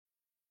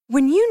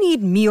When you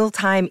need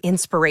mealtime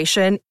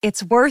inspiration,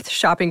 it's worth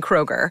shopping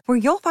Kroger, where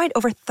you'll find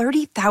over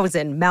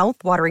 30,000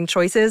 mouth-watering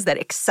choices that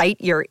excite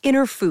your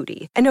inner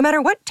foodie. And no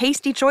matter what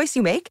tasty choice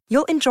you make,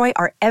 you'll enjoy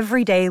our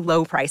everyday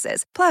low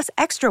prices, plus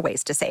extra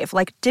ways to save,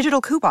 like digital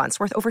coupons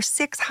worth over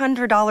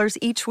 $600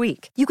 each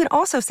week. You can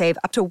also save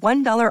up to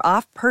 $1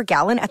 off per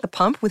gallon at the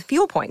pump with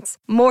fuel points.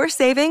 More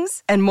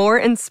savings and more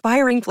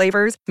inspiring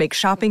flavors make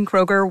shopping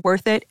Kroger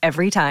worth it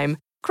every time.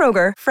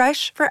 Kroger,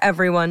 fresh for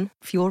everyone.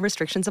 Fuel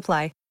restrictions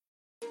apply.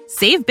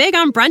 Save big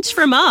on brunch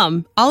for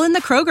mom, all in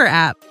the Kroger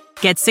app.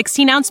 Get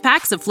 16-ounce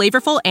packs of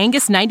flavorful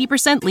Angus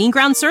 90% lean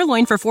ground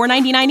sirloin for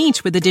 $4.99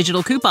 each with a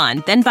digital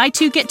coupon. Then buy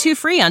 2, get 2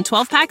 free on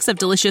 12 packs of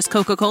delicious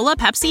Coca-Cola,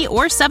 Pepsi,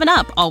 or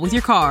 7-Up, all with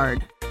your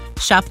card.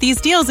 Shop these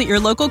deals at your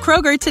local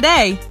Kroger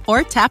today,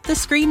 or tap the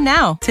screen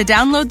now to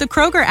download the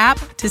Kroger app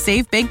to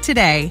save big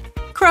today.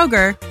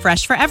 Kroger,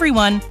 fresh for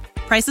everyone.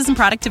 Prices and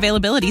product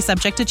availability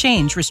subject to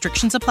change.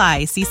 Restrictions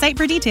apply. See site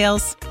for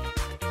details.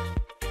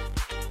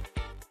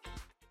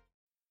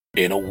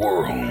 In a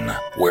world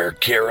where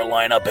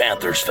Carolina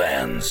Panthers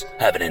fans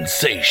have an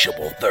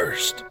insatiable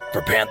thirst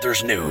for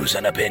Panthers news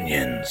and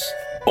opinions,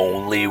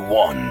 only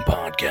one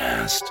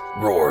podcast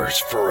roars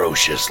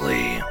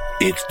ferociously.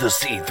 It's the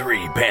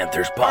C3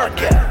 Panthers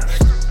Podcast.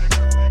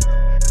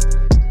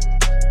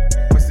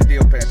 What's the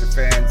deal, Panther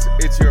fans?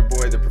 It's your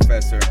boy, the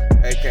Professor,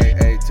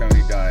 a.k.a.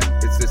 Tony Dunn.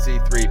 It's the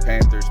C3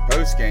 Panthers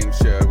post-game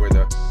show where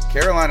the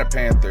Carolina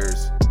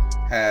Panthers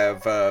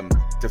have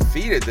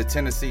defeated the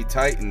Tennessee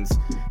Titans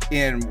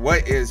in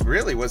what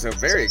was a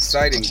very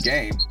exciting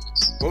game.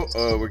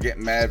 We're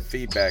getting mad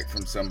feedback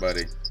from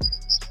somebody.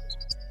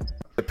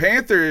 The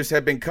Panthers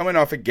have been coming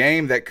off a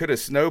game that could have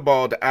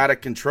snowballed out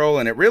of control,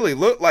 and it really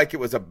looked like it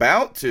was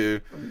about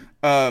to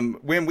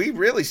when we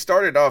really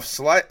started off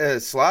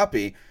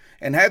sloppy.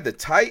 And had the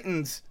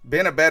Titans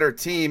been a better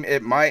team,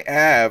 it might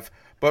have.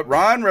 But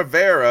Ron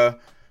Rivera,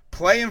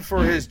 playing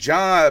for his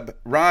job,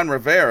 Ron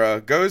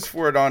Rivera, goes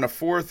for it on a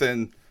 4th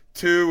and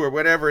 2 or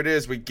whatever it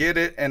is. We get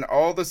it, and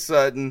all of a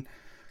sudden,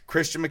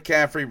 Christian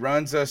McCaffrey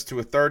runs us to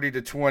a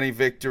 30-20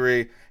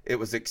 victory. It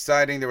was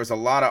exciting. There was a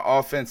lot of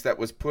offense that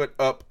was put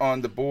up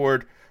on the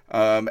board.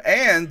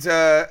 And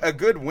a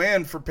good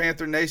win for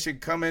Panther Nation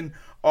coming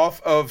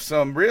off of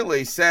some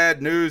really sad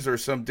news or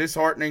some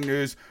disheartening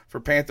news for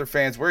Panther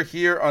fans. We're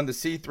here on the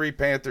C3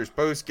 Panthers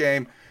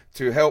postgame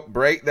to help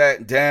break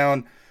that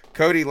down.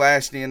 Cody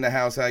Lashney in the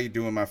house. How you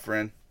doing, my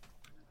friend?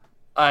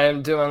 I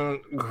am doing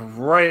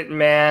great,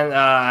 man.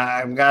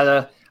 I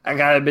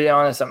gotta be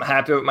honest. I'm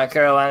happy with my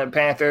Carolina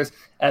Panthers.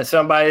 As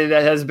somebody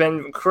that has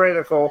been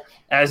critical,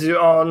 as you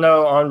all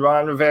know, on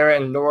Ron Rivera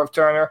and Norv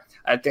Turner,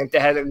 I think they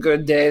had a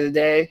good day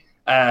today.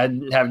 I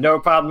have no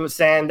problem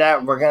saying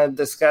that. We're going to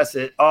discuss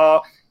it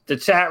all. The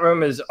chat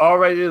room is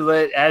already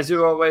lit, as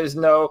you always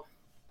know.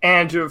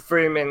 Andrew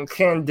Freeman,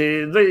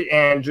 Kendi, Lee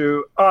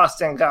Andrew,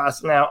 Austin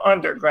Gosnell,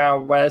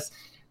 Underground West,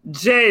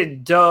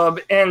 J-Dub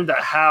in the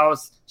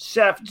house,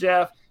 Chef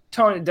Jeff,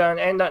 Tony Dunn.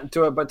 Ain't nothing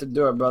to it but to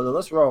do it, brother.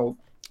 Let's roll.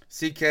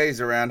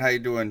 CK's around. How you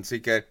doing,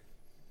 CK?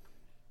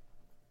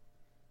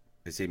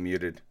 Is he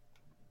muted?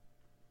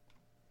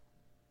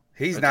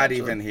 He's not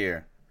even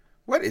here.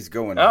 What is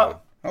going on?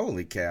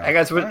 Holy cow. I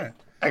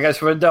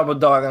guess we're double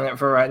dogging it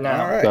for right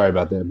now. Right. Sorry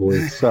about that,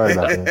 boys. Sorry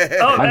about that.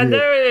 And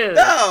there it is.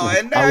 No,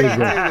 and now you do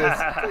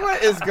this.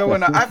 What is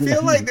going on? I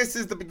feel like this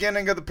is the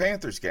beginning of the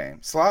Panthers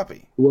game.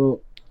 Sloppy.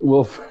 Well.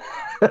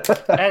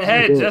 And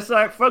hey, just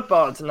like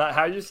football, it's not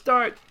how you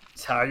start,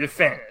 it's how you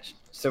finish.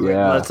 So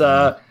let's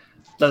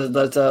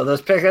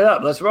pick it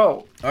up. Let's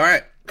roll. All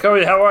right.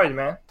 Cody, how are you,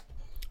 man?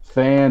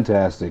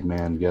 Fantastic,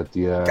 man. Got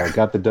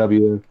the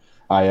W.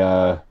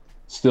 I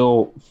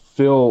still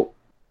feel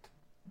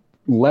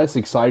less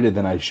excited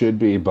than I should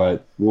be,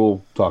 but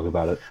we'll talk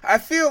about it. I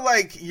feel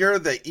like you're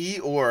the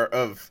Eeyore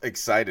of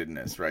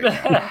excitedness right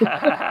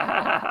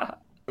now.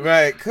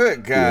 Right.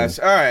 Good gosh.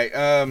 Yeah. All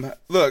right.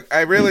 Look,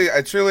 I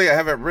truly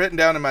have it written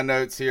down in my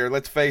notes here.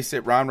 Let's face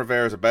it, Ron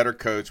Rivera is a better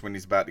coach when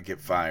he's about to get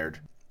fired.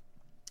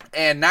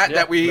 And not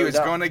that he was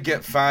going to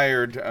get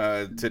fired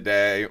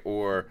today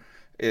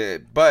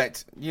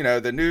but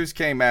the news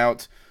came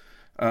out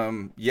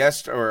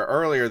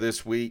earlier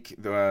this week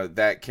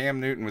that Cam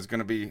Newton was going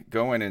to be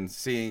going and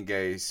seeing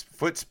a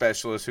foot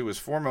specialist who was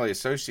formerly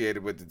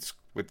associated with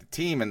the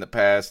team in the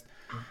past.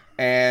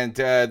 And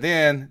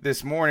then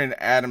this morning,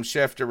 Adam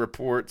Schefter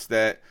reports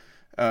that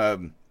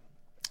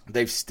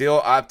they've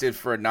still opted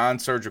for a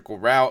non-surgical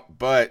route,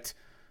 but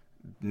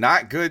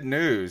not good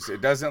news.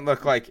 It doesn't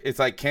look like it's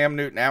like Cam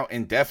Newton out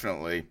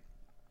indefinitely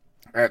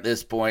at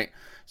this point.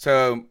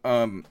 So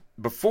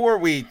before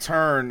we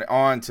turn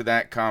on to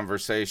that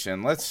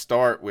conversation, let's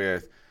start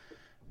with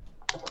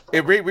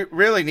it.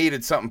 Really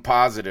needed something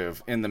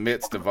positive in the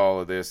midst of all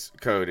of this,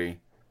 Cody.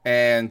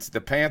 And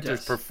the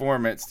Panthers'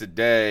 performance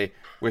today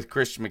with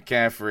Christian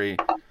McCaffrey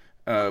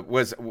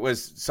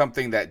was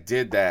something that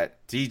did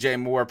that. DJ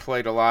Moore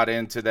played a lot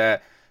into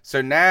that.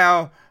 So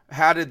now,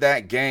 how did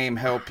that game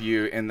help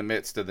you in the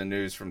midst of the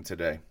news from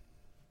today?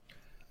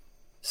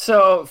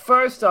 So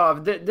first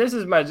off, this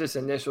is my just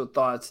initial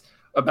thoughts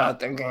about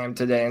the game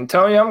today. And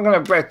Tony, I'm going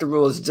to break the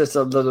rules just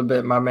a little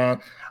bit, my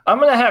man. I'm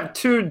going to have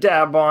 2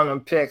 dab on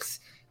them picks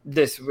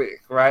this week,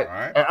 right? All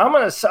right. And I'm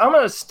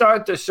going to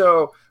start the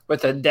show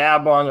with a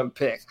dab on them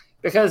pick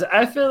because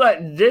I feel like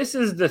this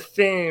is the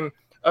theme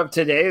of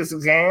today's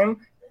game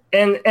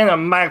in a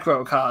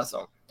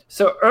microcosm.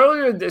 So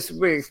earlier this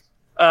week,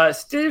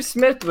 Steve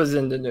Smith was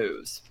in the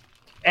news.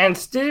 And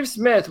Steve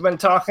Smith, when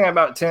talking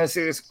about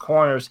Tennessee's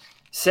corners,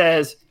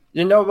 says,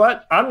 you know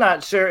what? I'm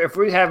not sure if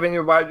we have any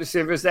wide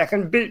receivers that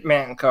can beat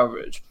man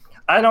coverage.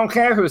 I don't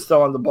care who's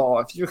throwing the ball.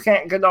 If you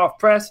can't get off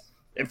press,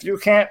 if you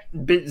can't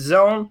beat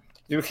zone,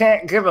 you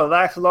can't give a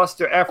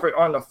lackluster effort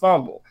on the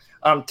fumble.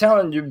 I'm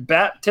telling you,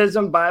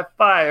 baptism by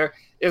fire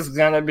is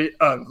going to be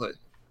ugly.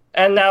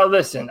 And now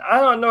listen,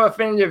 I don't know if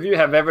any of you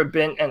have ever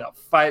been in a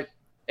fight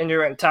in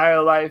your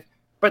entire life,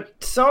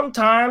 but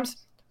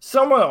sometimes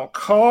someone will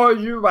call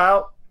you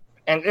out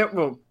and it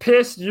will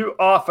piss you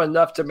off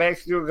enough to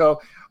make you go,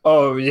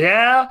 oh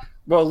yeah?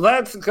 Well,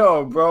 let's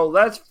go, bro.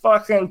 Let's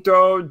fucking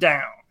throw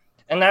down.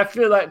 And I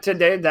feel like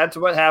today that's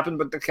what happened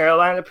with the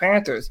Carolina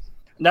Panthers.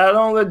 Not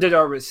only did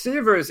our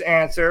receivers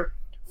answer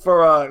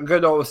for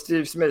good old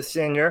Steve Smith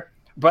Sr.,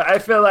 but I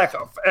feel like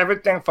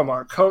everything from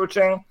our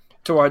coaching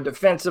to our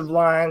defensive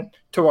line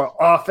to our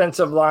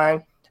offensive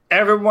line,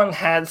 everyone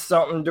had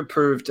something to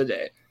prove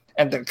today.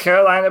 And the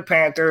Carolina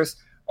Panthers,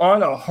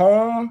 on a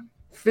home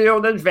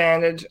field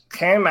advantage,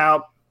 came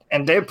out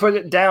and they put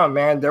it down,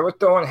 man. They were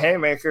throwing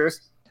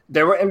haymakers.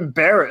 They were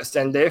embarrassed,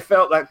 and they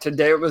felt like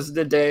today was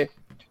the day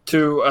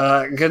to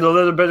get a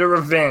little bit of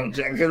revenge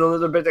and get a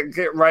little bit of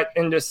get right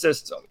in the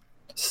system.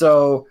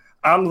 So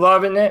I'm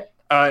loving it.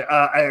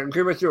 I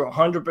agree with you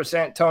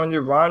 100%, Tony.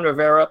 Ron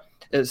Rivera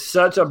is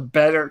such a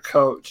better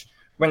coach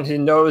when he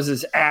knows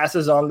his ass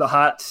is on the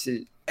hot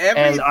seat.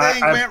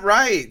 Everything went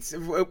right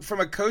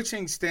from a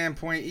coaching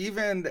standpoint,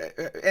 even,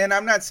 and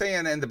I'm not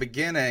saying in the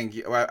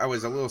beginning, I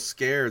was a little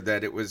scared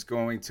that it was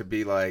going to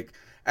be like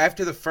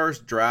after the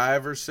first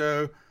drive or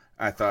so,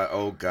 I thought,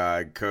 oh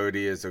God,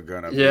 Cody is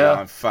going to be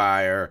on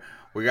fire.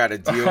 We got to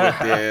deal with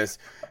this.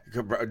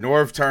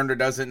 Norv Turner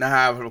doesn't know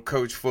how to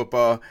coach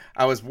football.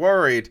 I was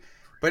worried,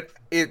 but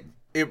it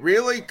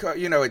really,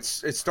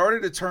 it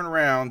started to turn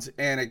around,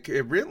 and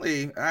it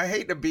really, I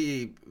hate to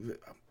be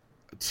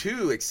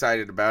too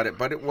excited about it,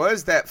 but it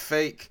was that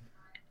fake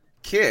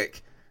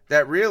kick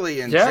that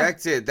really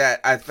injected that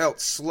I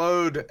felt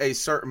slowed a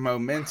certain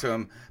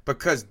momentum,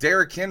 because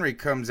Derrick Henry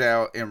comes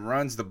out and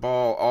runs the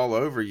ball all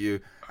over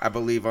you, I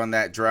believe, on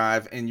that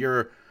drive, and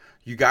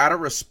you got to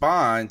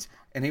respond,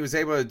 and he was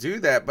able to do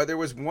that. But there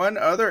was one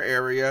other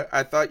area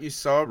I thought you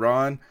saw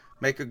Ron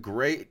make a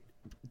great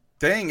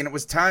thing, and it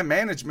was time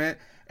management,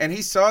 and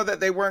he saw that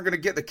they weren't going to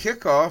get the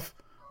kickoff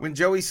when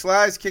Joey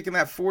Sly's kicking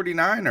that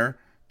 49er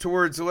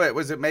towards, what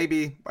was it,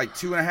 maybe like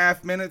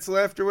 2.5 minutes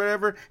left or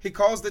whatever. He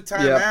calls the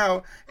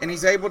timeout, and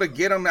he's able to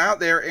get them out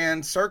there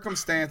in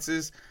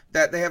circumstances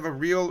that they have a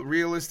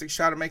realistic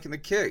shot of making the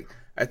kick.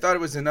 I thought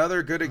it was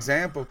another good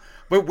example.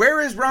 But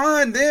where is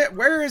Ron?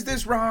 Where is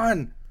this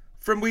Ron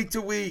from week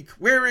to week?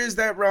 Where is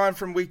that Ron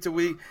from week to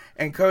week?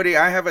 And Cody,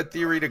 I have a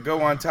theory to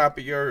go on top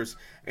of yours,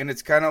 and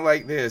it's kind of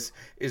like this.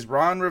 Is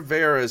Ron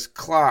Rivera's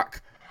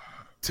clock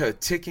to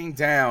ticking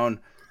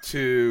down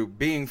to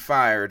being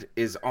fired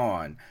is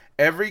on.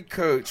 Every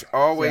coach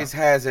always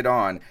has it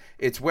on.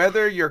 It's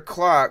whether your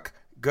clock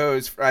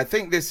goes, I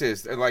think this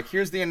is, like,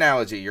 here's the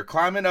analogy. You're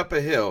climbing up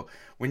a hill.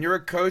 When you're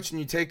a coach and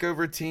you take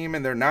over a team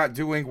and they're not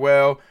doing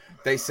well,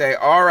 they say,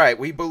 all right,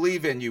 we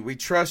believe in you. We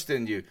trust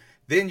in you.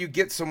 Then you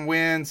get some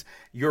wins.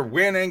 You're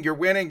winning,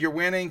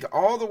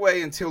 all the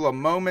way until a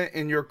moment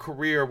in your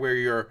career where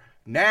you're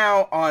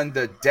now on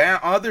the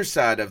other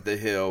side of the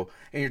hill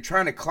and you're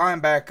trying to climb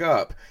back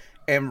up.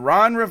 And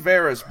Ron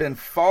Rivera's been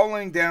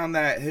falling down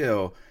that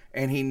hill,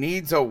 and he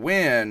needs a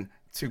win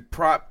to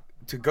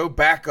go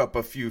back up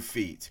a few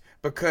feet,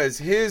 because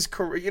his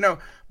career,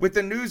 with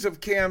the news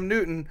of Cam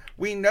Newton,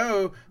 we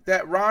know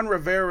that Ron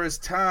Rivera's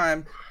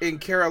time in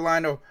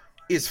Carolina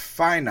is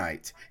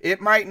finite.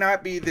 It might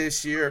not be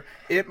this year,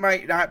 it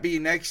might not be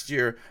next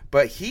year,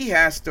 but he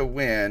has to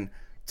win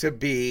to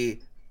be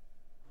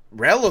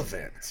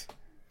relevant.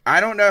 I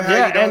don't know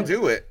how you don't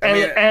do it.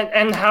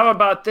 And how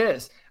about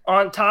this?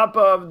 On top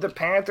of the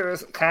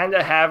Panthers kind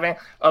of having,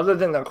 other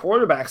than the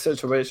quarterback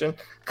situation,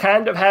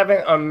 kind of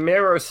having a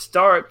mirror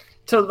start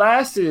to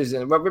last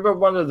season, where we were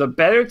one of the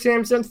better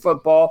teams in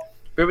football.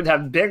 We would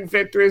have big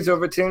victories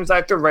over teams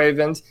like the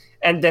Ravens,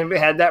 and then we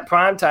had that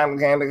primetime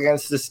game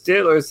against the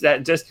Steelers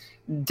that just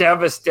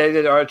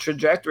devastated our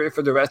trajectory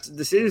for the rest of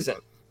the season.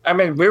 I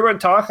mean, we were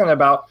talking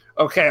about,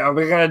 okay, are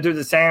we going to do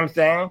the same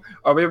thing?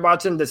 Are we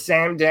watching the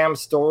same damn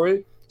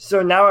story?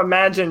 So now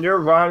imagine you're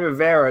Ron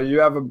Rivera.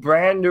 You have a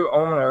brand new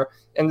owner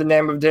in the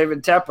name of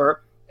David Tepper,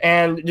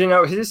 and,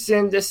 he's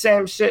seen the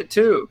same shit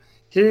too.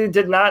 He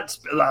did not,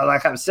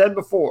 like I've said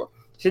before,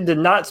 he did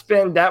not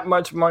spend that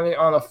much money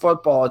on a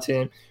football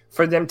team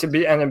for them to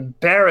be an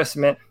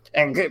embarrassment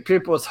and get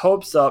people's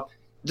hopes up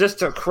just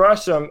to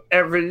crush them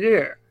every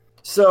year.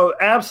 So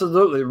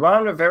absolutely,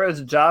 Ron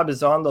Rivera's job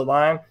is on the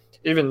line.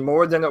 even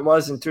more than it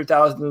was in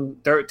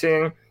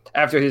 2013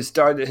 after he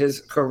started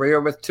his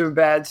career with 2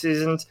 bad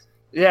seasons.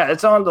 Yeah,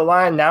 it's on the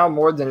line now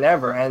more than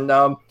ever. And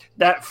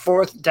that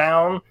 4th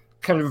down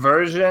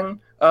conversion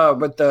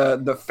with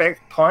the fake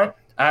punt,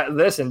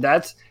 listen,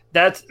 that's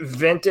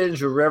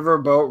vintage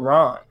Riverboat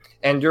Ron.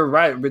 And you're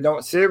right, we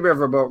don't see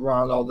Riverboat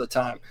Ron all the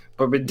time,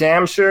 but we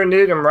damn sure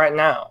need him right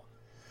now.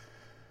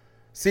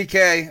 CK,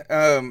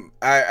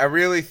 I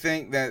really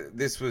think that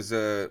this was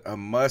a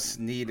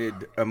must-need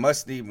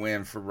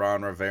win for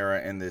Ron Rivera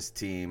and this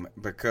team,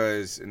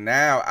 because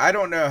now I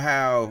don't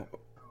know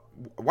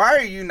why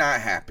are you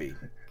not happy?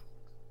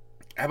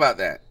 How about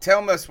that?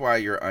 Tell us why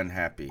you're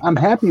unhappy. I'm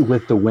happy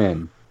with the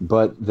win,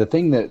 but the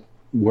thing that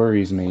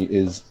worries me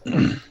is,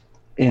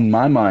 in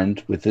my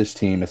mind, with this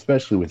team,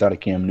 especially without a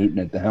Cam Newton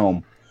at the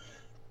helm,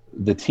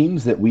 the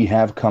teams that we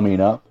have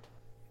coming up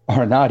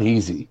are not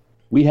easy.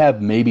 We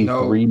have maybe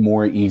 3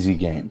 more easy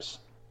games,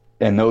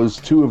 and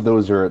 2 of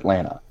those are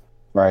Atlanta,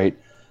 right?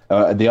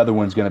 The other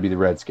one's going to be the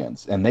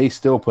Redskins, and they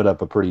still put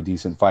up a pretty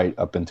decent fight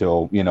up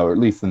until, or at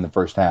least in the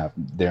first half.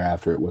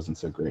 Thereafter, it wasn't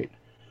so great.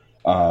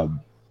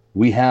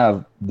 We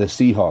have the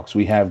Seahawks,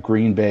 we have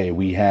Green Bay,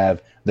 we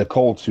have the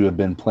Colts, who have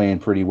been playing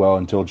pretty well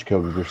until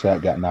Jacoby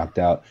Brissett got knocked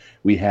out.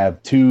 We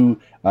have two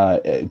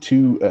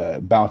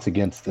bouts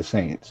against the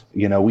Saints.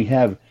 We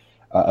have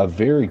a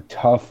very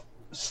tough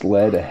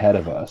sled ahead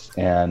of us,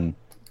 and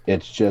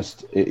it's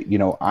just,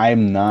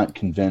 I'm not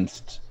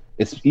convinced.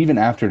 It's even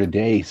after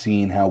today,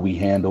 seeing how we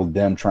handled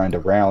them trying to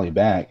rally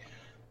back.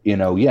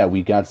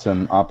 We got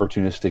some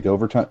opportunistic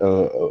overtime,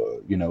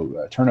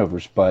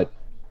 turnovers, but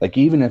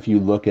even if you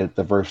look at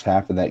the first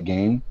half of that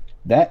game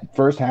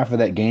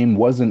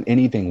wasn't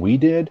anything we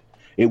did.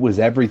 It was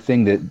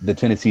everything that the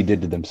Tennessee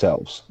did to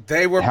themselves.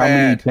 They were How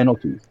bad. Many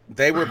penalties?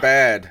 They were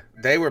bad.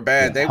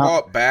 Yeah. They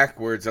walked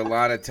backwards a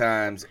lot of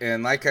times.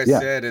 And like I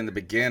said in the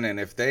beginning,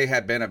 if they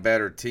had been a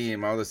better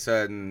team, all of a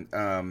sudden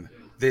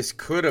this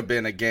could have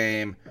been a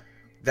game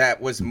that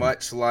was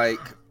much like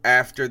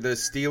after the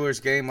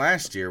Steelers game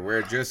last year, where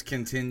it just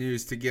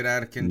continues to get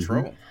out of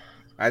control. Mm-hmm.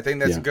 I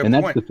think that's a good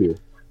point. That's the fear.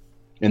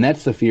 And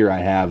that's the fear I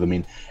have. I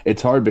mean,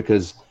 it's hard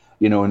because –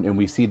 and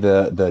we see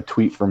the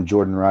tweet from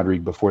Jordan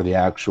Rodriguez before the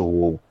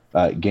actual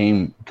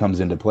game comes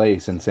into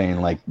place and saying,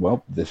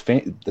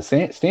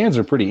 the stands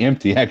are pretty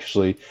empty,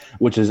 actually,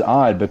 which is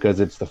odd because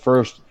it's the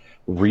first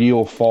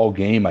real fall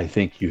game I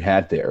think you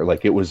had there.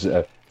 It was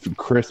a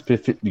crisp,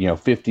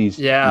 50s.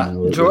 Yeah,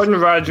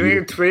 Jordan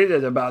Rodriguez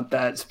tweeted about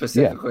that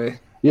specifically.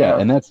 Yeah,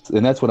 and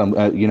that's what I'm,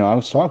 I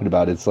was talking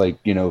about. It's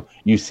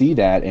you see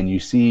that and you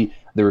see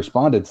the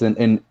respondents.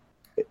 And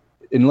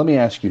let me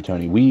ask you,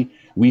 Tony,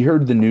 we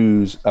heard the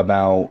news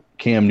about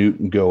Cam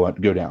Newton go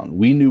down.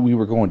 We knew we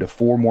were going to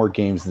 4 more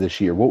games this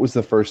year. What was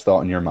the first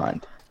thought in your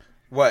mind?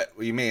 What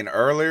you mean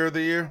earlier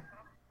the year?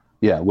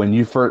 Yeah,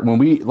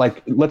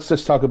 let's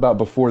just talk about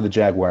before the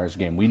Jaguars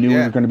game. We knew we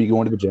were going to be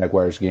going to the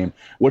Jaguars game.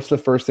 What's the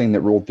first thing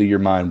that rolled through your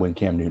mind when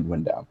Cam Newton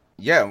went down?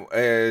 Yeah,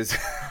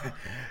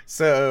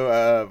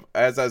 so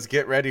as I was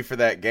getting ready for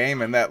that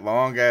game and that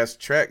long ass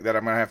trek that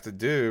I'm gonna have to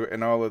do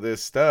and all of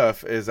this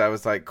stuff, is I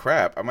was like,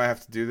 crap, I'm gonna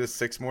have to do this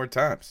 6 more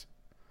times.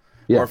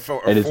 Yeah. Or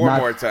 4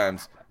 more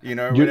times,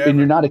 and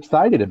you're not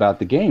excited about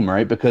the game,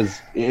 right? Because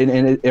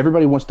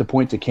everybody wants to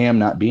point to Cam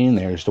not being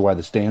there as to why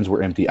the stands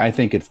were empty. I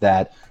think it's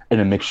that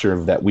and a mixture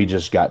of that we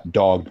just got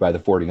dogged by the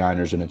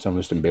 49ers, and it's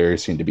almost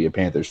embarrassing to be a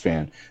Panthers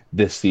fan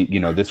this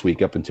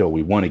week up until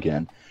we won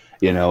again.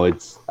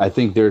 I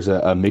think there's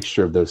a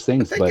mixture of those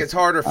things. I think it's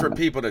harder for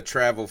people to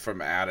travel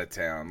from out of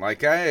town.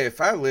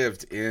 If I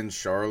lived in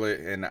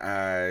Charlotte and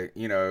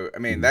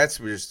that's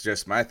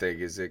just my thing,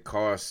 is it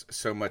costs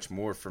so much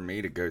more for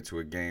me to go to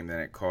a game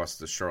than it costs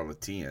the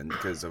Charlottean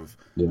because of,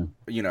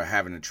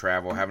 having to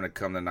travel, having to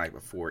come the night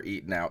before,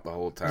 eating out the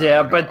whole time.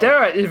 Yeah, but there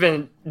are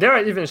even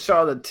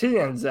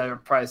Charlotteans that are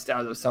priced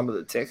out of some of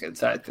the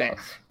tickets, I think.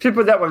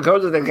 People that would go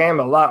to the game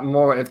a lot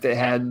more if they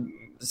had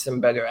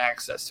some better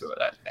access to it,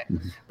 I think.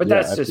 But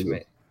that's just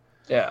me.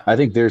 Yeah. I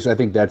think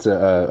that's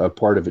a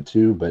part of it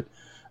too, but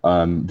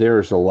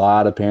there's a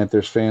lot of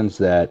Panthers fans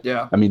that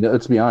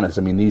let's be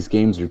honest, these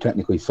games are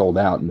technically sold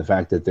out, and the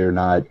fact that they're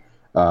not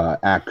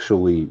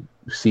actually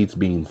seats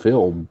being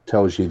filled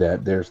tells you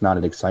that there's not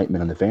an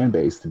excitement in the fan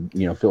base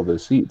to fill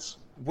those seats.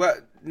 Well,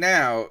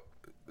 now,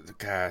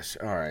 gosh,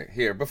 all right,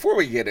 here, before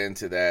we get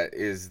into that,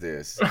 is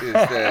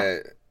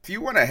that if you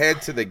want to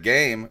head to the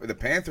game, the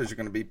Panthers are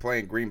going to be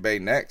playing Green Bay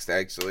next,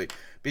 actually.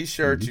 Be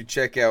sure to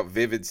check out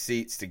Vivid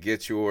Seats to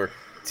get your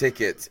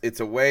tickets. It's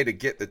a way to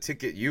get the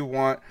ticket you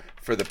want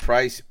for the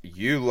price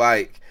you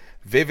like.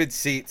 Vivid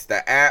Seats,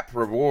 the app,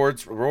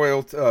 rewards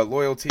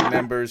loyalty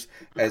members,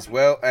 as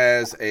well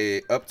as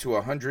a up to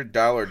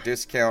 $100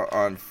 discount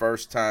on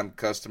first-time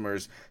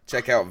customers.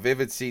 Check out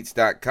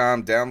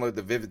vividseats.com, download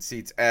the Vivid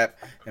Seats app,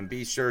 and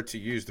be sure to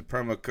use the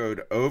promo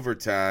code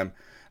OVERTIME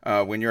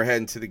when you're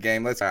heading to the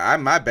game.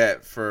 My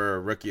bet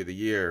for Rookie of the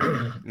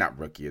Year, not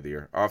Rookie of the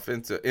Year,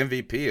 offensive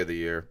MVP of the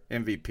year,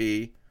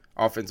 MVP,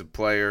 offensive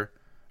player,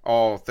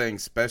 all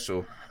things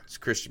special, it's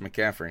Christian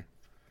McCaffrey.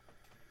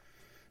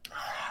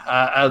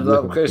 I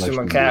love Christian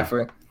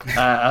McCaffrey.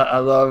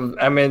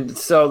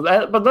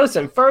 But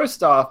listen,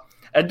 first off,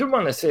 I do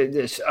want to say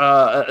this,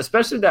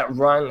 especially that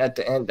run at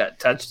the end, that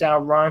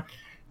touchdown run.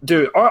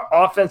 Dude, our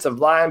offensive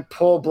line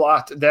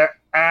blocked their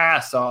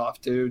ass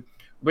off, dude.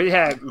 We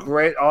had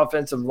great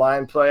offensive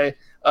line play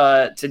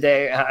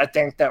today. I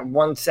think that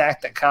one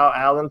sack that Kyle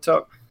Allen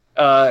took,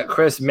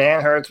 Chris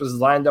Manhertz was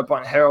lined up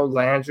on Harold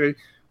Landry,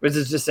 which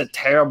is just a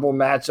terrible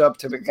matchup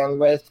to begin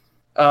with.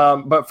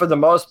 But for the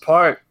most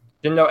part,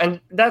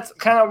 and that's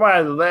kind of why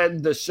I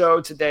led the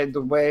show today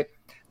the way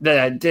that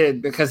I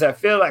did, because I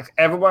feel like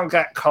everyone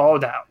got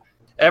called out.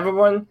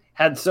 Everyone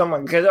had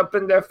someone get up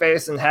in their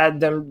face and had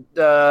them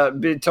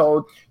be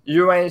told,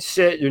 you ain't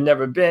shit, you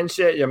never been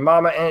shit, your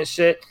mama ain't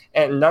shit,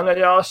 and none of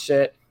y'all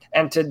shit.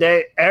 And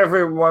today,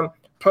 everyone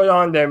put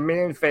on their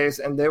mean face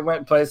and they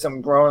went play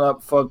some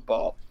grown-up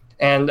football.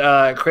 And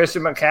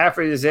Christian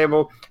McCaffrey is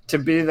able to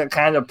be the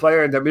kind of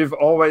player that we've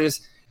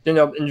always,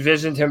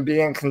 envisioned him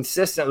being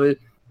consistently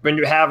when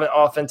you have an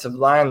offensive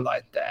line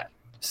like that.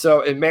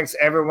 So it makes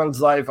everyone's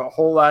life a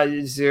whole lot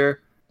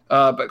easier.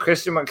 But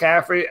Christian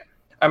McCaffrey,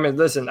 I mean,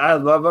 listen, I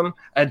love him.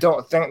 I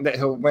don't think that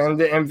he'll win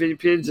the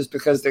MVP just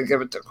because they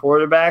give it to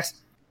quarterbacks.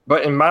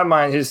 But in my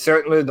mind, he's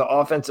certainly the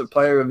offensive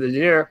player of the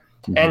year.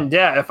 Mm-hmm. And,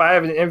 yeah, if I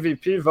have an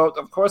MVP vote,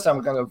 of course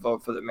I'm going to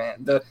vote for the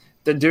man.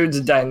 The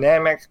dude's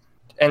dynamic,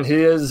 and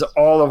he is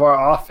all of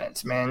our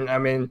offense, man. I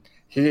mean,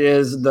 he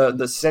is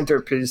the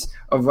centerpiece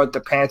of what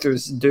the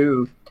Panthers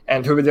do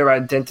and who their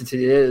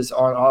identity is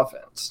on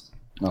offense.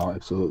 Oh,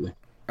 absolutely.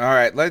 All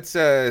right, let's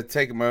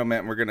take a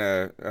moment. We're going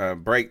to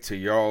break to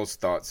y'all's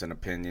thoughts and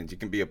opinions. You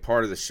can be a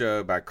part of the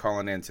show by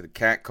calling in to the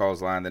Cat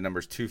Calls line. The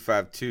number's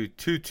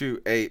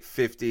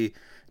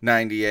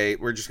 252-228-5098.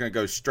 We're just going to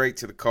go straight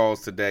to the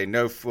calls today.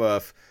 No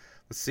fluff.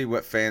 Let's see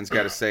what fans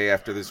got to say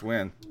after this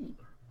win.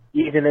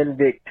 Even in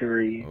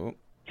victory. Oh,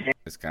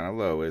 it's kind of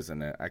low,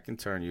 isn't it? I can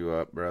turn you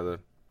up, brother.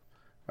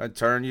 I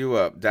turn you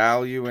up.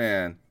 Dial you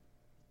in.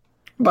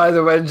 By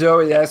the way,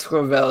 Joey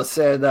Esquivel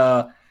said,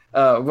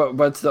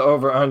 what's the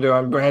over/under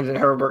on Brandon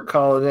Herbert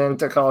calling in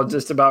to call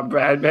just about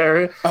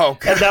Bradbury? Oh,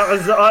 God. And that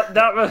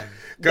was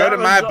go to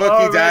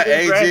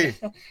mybookie.ag.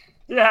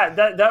 Yeah,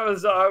 that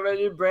was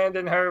already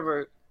Brandon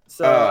Herbert.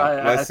 So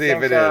let's see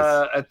if it is.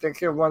 I think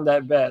he won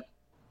that bet.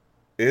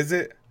 Is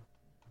it?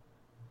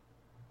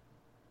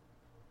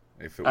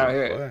 If it was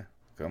play,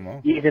 come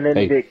on. Even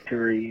in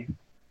victory,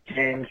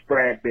 James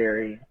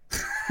Bradbury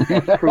has proven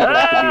to be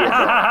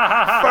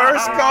a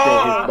first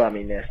call. His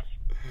bumminess.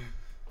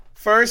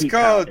 First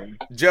call,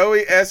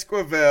 Joey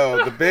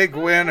Esquivel, the big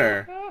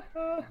winner.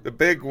 The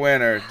big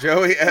winner.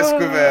 Joey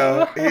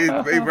Esquivel.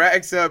 He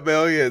racks up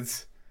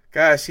millions.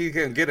 Gosh, he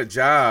can get a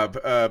job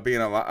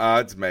being an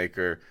odds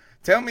maker.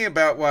 Tell me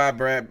about why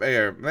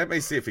Bradbury. Let me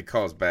see if he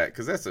calls back,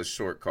 because that's a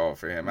short call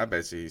for him. I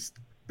bet you this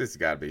has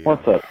got to be him.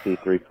 What's up,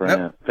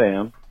 C3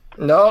 fam?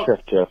 No.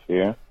 Chef Jeff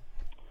here.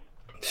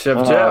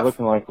 Chef Jeff.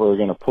 Looking like we're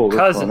going to pull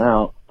this one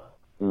out.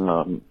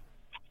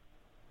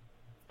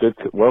 Good,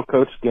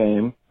 well-coached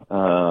game.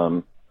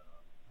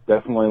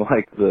 Definitely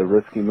like the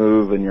risky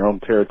move in your own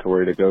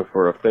territory to go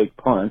for a fake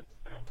punt.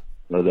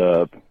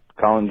 But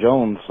Colin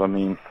Jones, I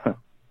mean,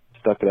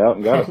 stuck it out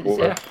and got it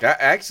for us.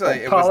 Actually,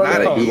 it was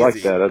not I do easy. like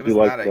that. I do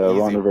like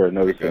Ron Rivera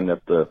noticing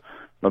that the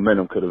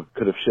momentum could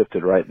have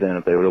shifted right then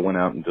if they would have went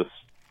out and just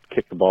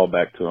kicked the ball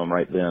back to him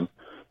right then.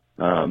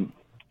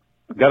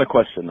 Got a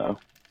question, though.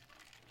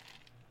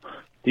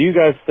 Do you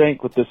guys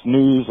think with this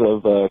news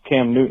of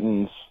Cam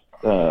Newton's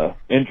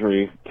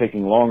injury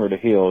taking longer to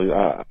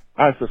heal,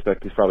 I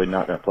suspect he's probably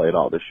not going to play at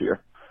all this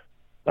year.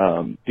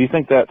 Do you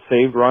think that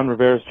saved Ron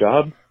Rivera's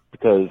job?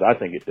 Because I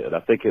think it did.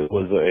 I think it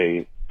was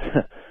a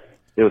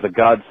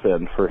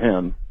godsend for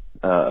him.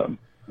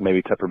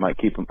 Maybe Tepper might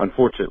keep him.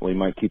 Unfortunately,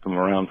 might keep him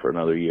around for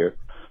another year.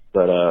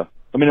 But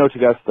let me know what you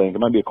guys think. It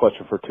might be a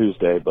question for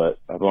Tuesday, but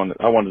I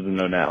wanted to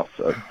know now.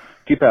 So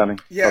keep pounding.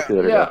 Yeah.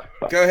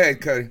 Go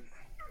ahead, Cody.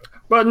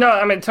 Well, no,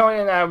 I mean, Tony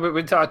and I,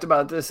 we talked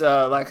about this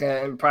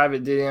in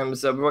private DMs.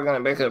 So we're going to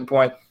make it a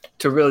point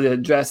to really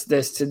address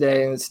this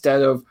today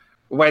instead of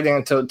waiting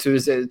until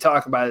Tuesday to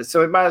talk about it.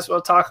 So we might as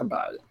well talk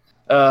about it.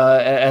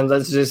 And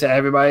let's just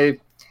everybody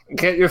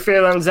get your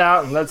feelings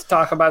out and let's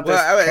talk about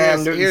this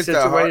Cam Newton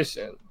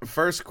situation.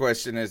 First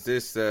question is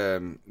this: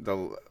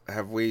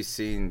 have we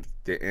seen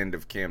the end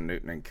of Cam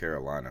Newton in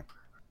Carolina?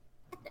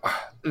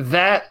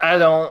 That I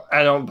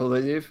don't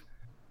believe.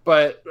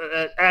 But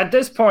at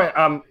this point,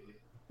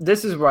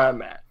 this is where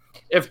I'm at.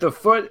 If the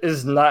foot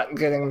is not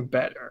getting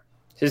better,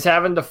 he's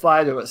having to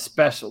fly to a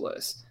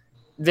specialist,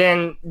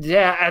 then,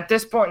 yeah, at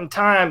this point in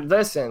time,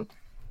 listen,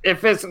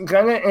 if it's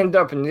going to end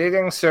up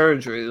needing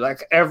surgery,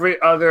 like every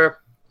other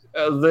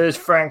Liz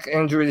Frank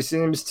injury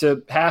seems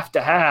to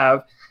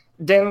have,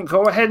 then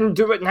go ahead and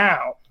do it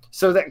now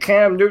so that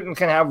Cam Newton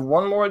can have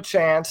one more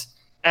chance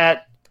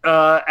at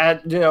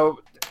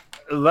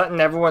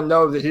letting everyone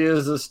know that he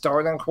is the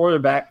starting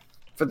quarterback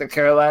for the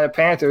Carolina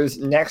Panthers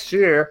next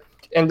year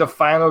in the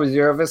final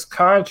year of his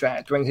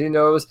contract when he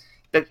knows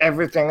that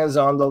everything is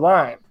on the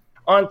line.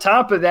 On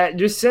top of that,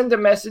 you send a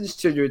message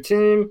to your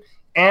team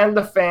and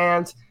the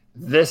fans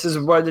this is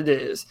what it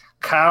is.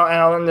 Kyle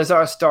Allen is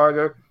our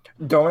starter.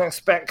 Don't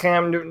expect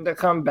Cam Newton to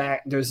come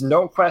back. There's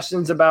no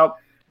questions about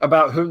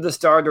who the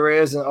starter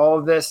is and all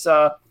of this,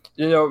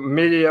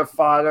 media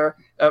fodder.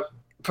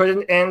 Put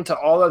an end to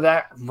all of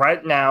that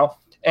right now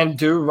and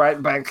do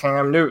right by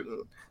Cam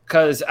Newton.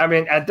 Because, I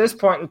mean, at this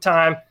point in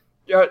time,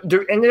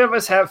 do any of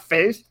us have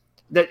faith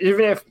that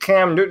even if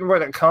Cam Newton were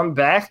to come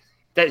back,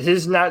 that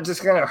he's not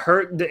just going to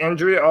hurt the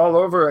injury all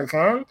over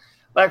again?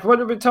 Like, what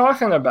are we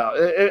talking about?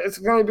 It's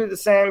going to be the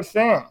same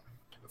thing.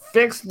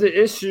 Fix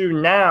the issue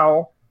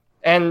now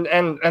and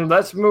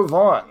let's move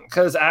on.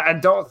 Because I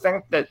don't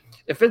think that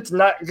if it's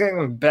not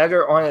getting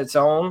better on its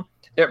own,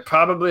 it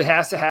probably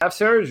has to have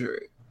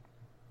surgery.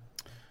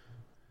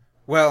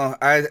 Well,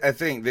 I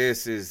think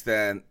this is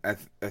that I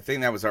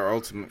think that was our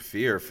ultimate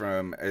fear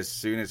from as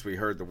soon as we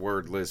heard the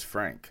word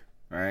Lisfranc,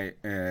 right?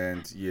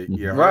 And you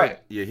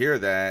hear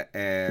that,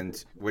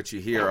 and what you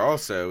hear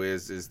also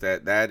is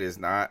that is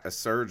not a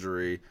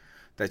surgery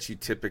that you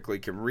typically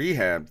can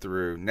rehab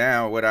through.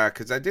 Now,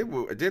 because I did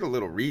a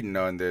little reading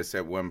on this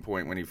at one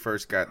point when he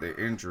first got the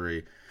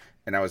injury,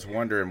 and I was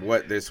wondering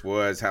what this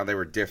was, how they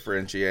were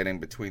differentiating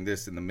between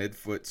this and the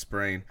midfoot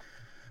sprain.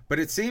 But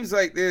it seems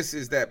like this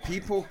is that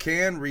people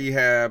can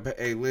rehab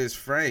a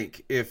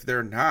Lisfranc if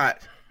they're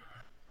not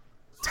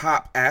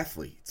top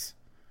athletes.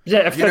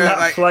 Yeah, if they're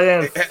not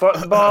playing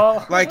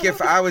football. Like if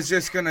I was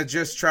just going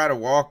to try to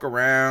walk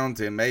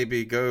around and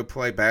maybe go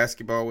play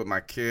basketball with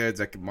my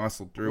kids, I could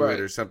muscle through it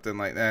or something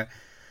like that.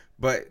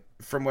 But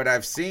from what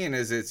I've seen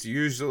is it's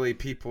usually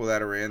people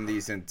that are in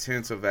these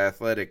intensive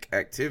athletic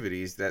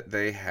activities that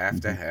they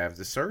have to have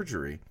the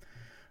surgery.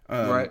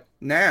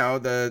 Now,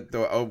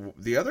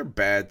 the other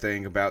bad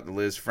thing about the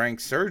Lisfranc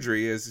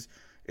surgery is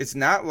it's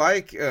not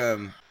like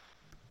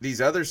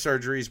these other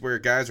surgeries where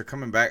guys are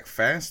coming back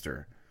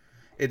faster.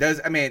 It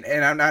does. I mean,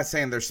 and I'm not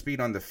saying there's speed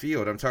on the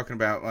field. I'm talking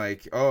about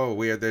like,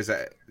 there's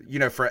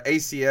for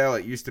ACL,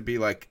 it used to be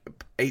like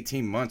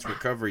 18 months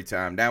recovery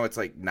time. Now it's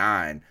like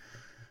 9.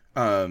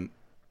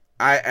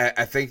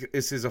 I think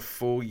this is a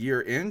full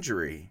year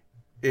injury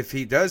if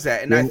he does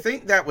that. And I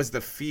think that was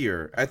the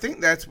fear. I think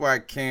that's why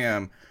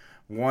Cam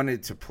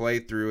wanted to play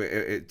through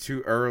it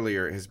too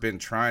earlier, has been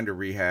trying to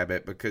rehab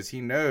it because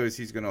he knows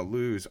he's going to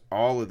lose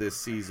all of this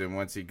season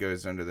once he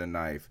goes under the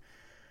knife.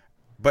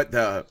 But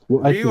go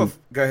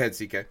ahead,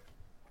 CK.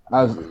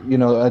 I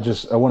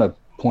want to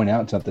point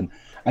out something.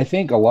 I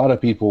think a lot of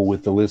people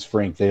with the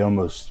Lisfranc, they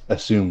almost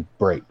assume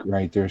break,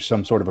 right? There's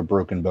some sort of a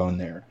broken bone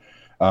there.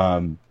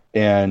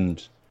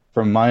 And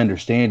from my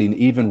understanding,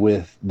 even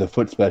with the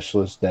foot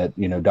specialist that,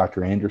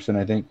 Dr. Anderson,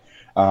 I think,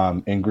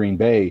 in Green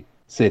Bay,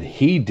 said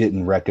he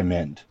didn't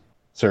recommend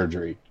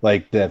surgery.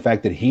 Like the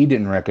fact that he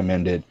didn't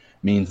recommend it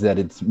means that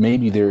it's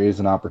maybe there is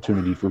an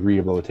opportunity for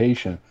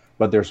rehabilitation,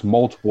 but there's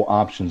multiple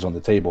options on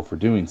the table for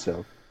doing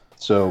so.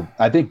 So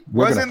I think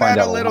we're going to find out. Wasn't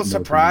that a little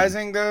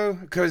surprising though?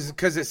 Because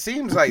it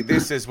seems like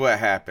this is what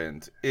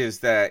happened. Is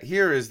that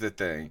here is the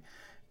thing,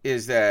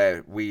 is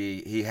that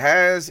he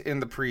has in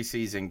the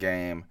preseason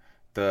game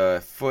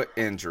the foot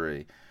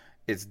injury.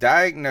 It's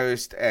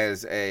diagnosed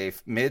as a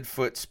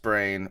midfoot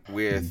sprain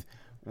with.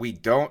 We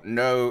don't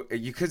know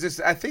because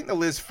I think the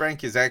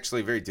Lisfranc is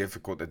actually very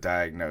difficult to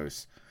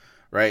diagnose,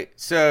 right?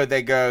 So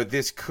they go,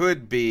 this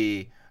could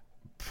be,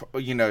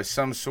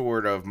 some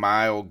sort of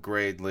mild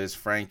grade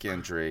Lisfranc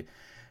injury.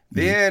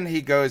 Then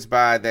he goes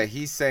by that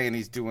he's saying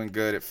he's doing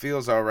good. It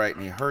feels all right,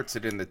 and he hurts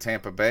it in the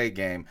Tampa Bay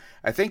game.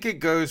 I think it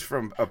goes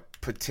from a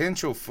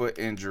potential foot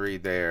injury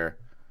there,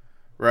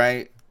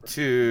 right,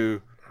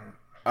 to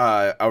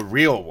a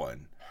real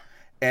one.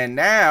 And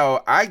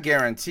now I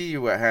guarantee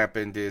you what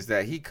happened is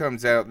that he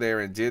comes out there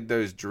and did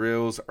those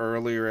drills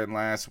earlier in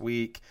last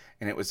week,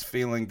 and it was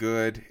feeling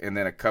good. And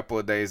then a couple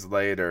of days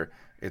later,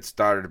 it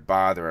started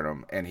bothering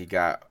him, and he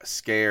got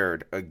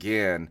scared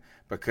again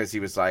because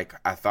he was like,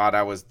 I thought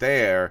I was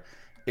there.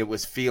 It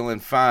was feeling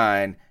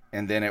fine,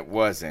 and then it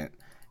wasn't.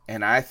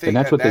 And I think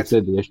that's what they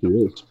said the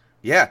issue is.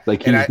 Yeah.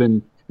 Like I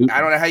don't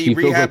know how you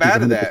rehab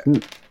out of that.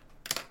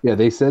 Yeah,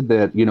 they said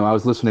that, I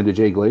was listening to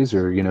Jay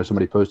Glazer,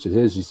 somebody posted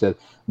his. He said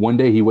one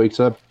day he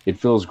wakes up, it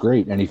feels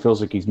great, and he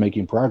feels like he's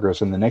making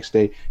progress. And the next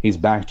day he's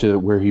back to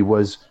where he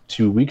was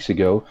 2 weeks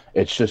ago.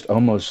 It's just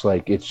almost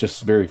like it's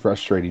just very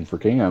frustrating for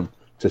Cam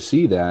to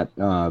see that.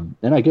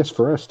 And I guess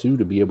for us, too,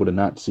 to be able to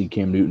not see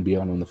Cam Newton be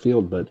out on the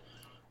field. But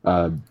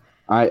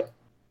I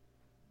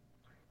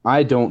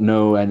don't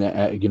know. And,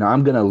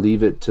 I'm going to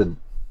leave it to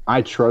 –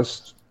 I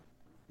trust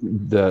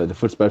the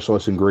foot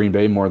specialist in Green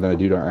Bay more than I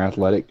do to our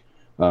athletic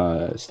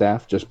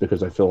staff, just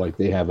because I feel like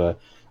they have a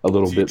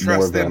little bit more. Do you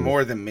trust them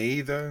more than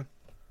me, though?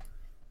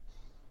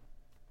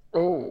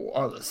 Oh,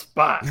 on the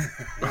spot.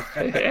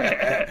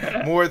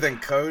 More than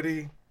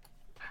Cody?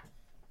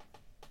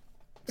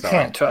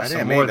 Can't trust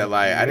him more than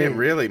I didn't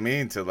really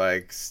mean to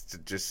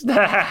just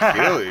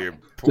kill your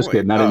point. Just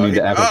kidding. I didn't mean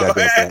to act like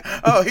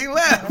that. Oh, he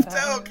left.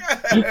 Okay.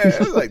 I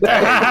was like,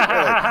 dang,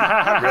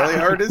 I really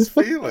hurt his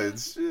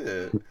feelings.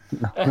 Shit.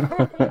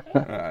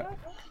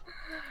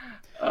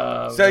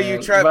 All right. So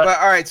you try, but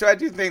all right. So I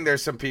do think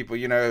there's some people,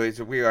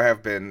 we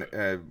have been,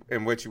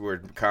 and what you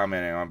were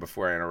commenting on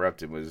before I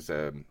interrupted was,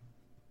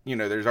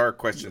 there's our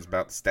questions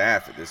about the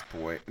staff at this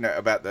point,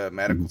 about the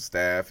medical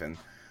staff and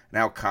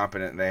how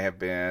competent they have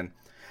been.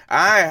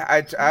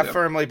 I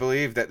firmly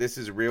believe that this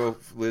is a real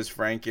Liz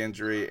Frank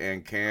injury,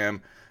 and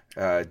Cam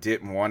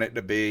didn't want it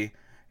to be.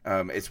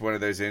 It's one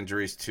of those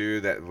injuries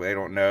too that they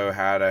don't know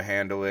how to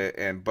handle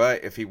it.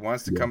 But if he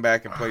wants to come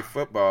back and play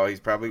football, he's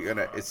probably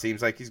gonna. It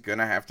seems like he's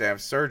gonna have to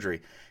have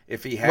surgery.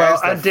 If he has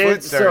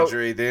foot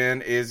surgery,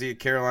 then is he a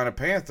Carolina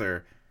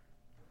Panther?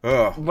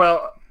 Oh.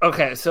 Well,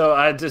 okay. So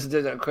I just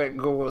did a quick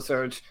Google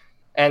search,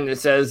 and it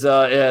says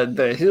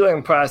the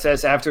healing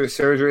process after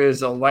surgery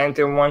is a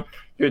lengthy one.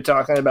 You're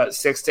talking about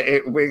 6 to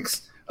 8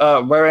 weeks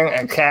wearing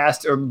a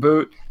cast or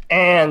boot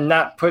and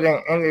not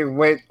putting any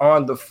weight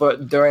on the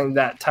foot during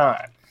that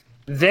time.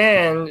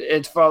 Then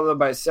it's followed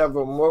by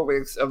several more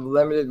weeks of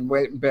limited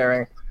weight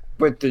bearing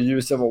with the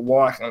use of a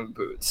walking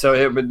boot. So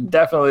it would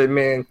definitely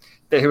mean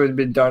that he would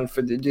be done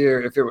for the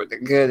year if he were to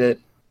get it.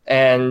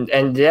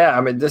 And yeah,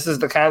 I mean, this is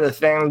the kind of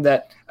thing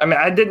that,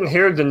 I didn't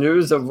hear the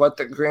news of what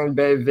the Green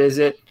Bay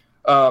visit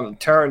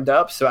turned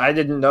up, so I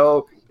didn't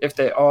know if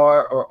they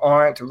are or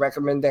aren't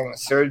recommending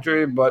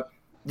surgery. But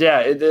yeah,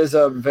 it is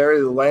a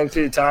very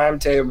lengthy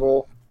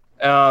timetable.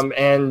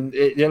 And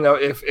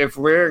if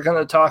we're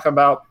going to talk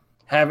about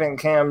having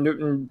Cam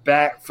Newton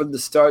back for the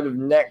start of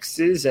next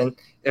season,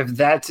 if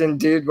that's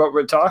indeed what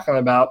we're talking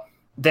about,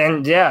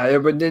 then yeah,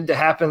 it would need to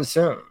happen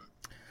soon.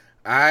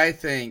 I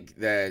think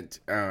that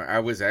I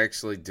was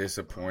actually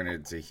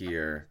disappointed to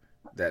hear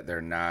that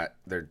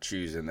they're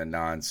choosing the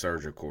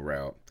non-surgical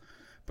route,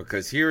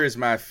 because here is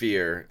my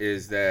fear,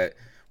 is that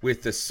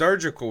with the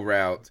surgical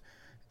route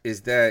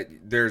is that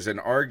there's an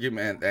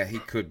argument that he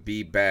could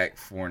be back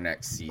for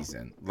next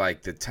season.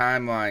 Like, the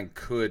timeline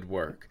could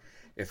work.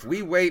 If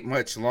we wait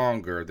much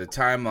longer, the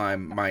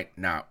timeline might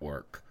not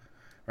work,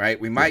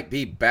 right? We might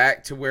be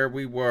back to where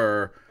we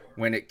were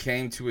when it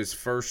came to his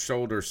first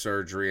shoulder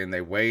surgery and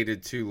they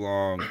waited too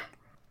long,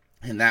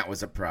 and that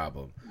was a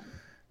problem.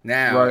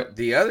 Now,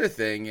 The other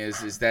thing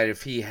is that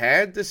if he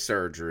had the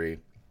surgery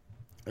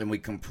and we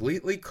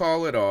completely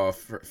call it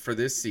off for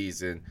this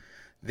season,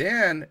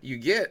 then you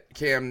get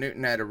Cam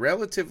Newton at a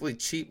relatively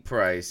cheap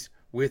price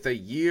with a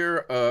year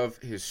of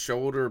his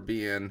shoulder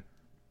being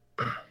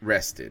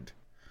rested,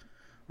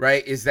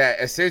 right? Is that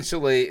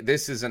essentially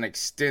this is an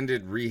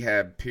extended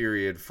rehab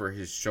period for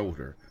his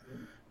shoulder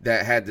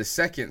that had the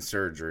second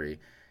surgery.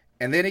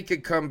 And then he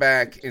could come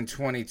back in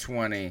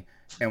 2020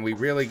 and we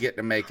really get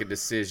to make a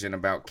decision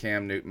about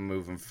Cam Newton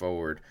moving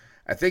forward.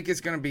 I think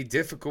it's going to be a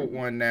difficult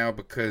one now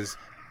because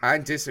I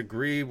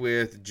disagree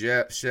with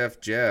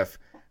Chef Jeff.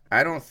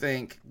 I don't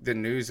think the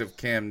news of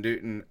Cam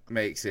Newton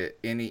makes it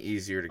any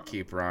easier to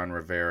keep Ron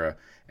Rivera.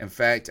 In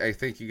fact, I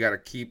think you got to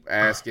keep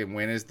asking,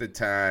 when is the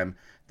time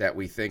that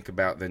we think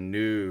about the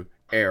new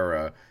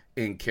era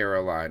in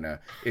Carolina?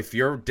 If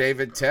you're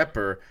David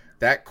Tepper,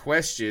 that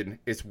question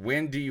is,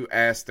 when do you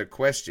ask the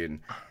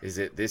question? Is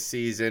it this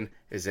season?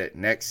 Is it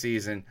next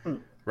season?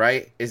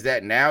 Right? Is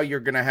that now you're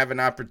going to have an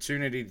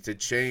opportunity to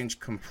change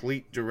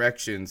complete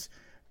directions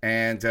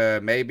and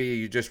maybe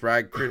you just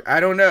ride? I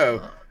don't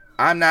know.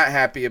 I'm not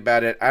happy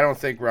about it. I don't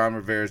think Ron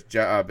Rivera's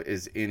job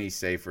is any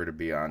safer, to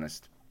be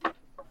honest.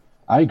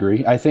 I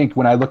agree. I think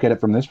when I look at it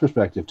from this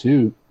perspective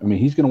too,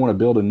 he's going to want to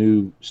build a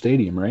new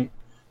stadium, right?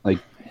 Like,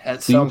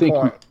 at some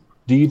point.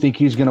 Do you think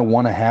he's going to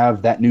want to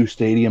have that new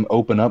stadium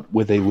open up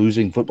with a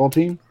losing football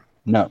team?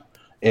 No.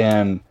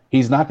 And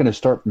he's not going to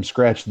start from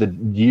scratch the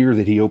year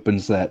that he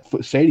opens that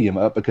stadium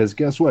up, because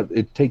guess what?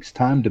 It takes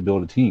time to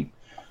build a team.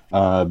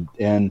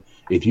 And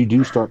if you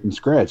do start from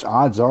scratch,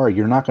 odds are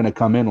you're not going to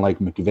come in like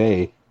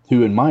McVay,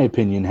 who, in my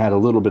opinion, had a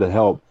little bit of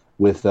help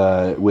with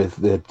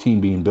the team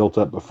being built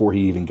up before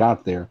he even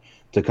got there,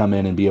 to come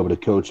in and be able to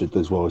coach it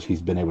as well as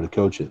he's been able to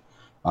coach it.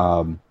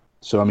 I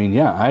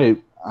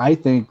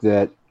think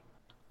that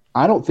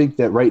I don't think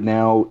that right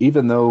now,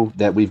 even though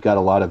that we've got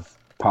a lot of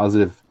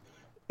positive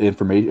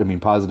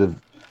information, positive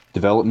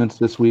developments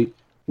this week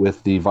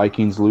with the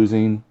Vikings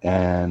losing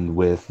and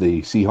with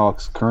the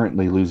Seahawks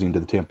currently losing to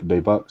the Tampa Bay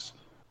Bucks,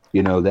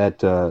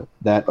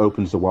 that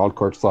opens the wild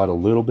card slot a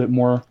little bit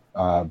more.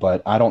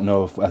 But I don't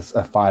know if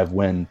a 5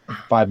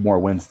 more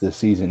wins this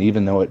season,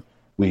 even though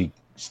we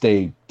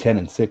stay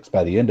 10-6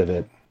 by the end of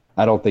it,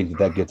 I don't think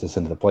that gets us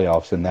into the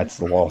playoffs, and that's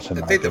the loss. I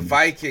think the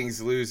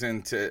Vikings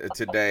losing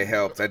today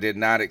helped. I did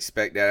not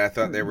expect that. I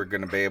thought they were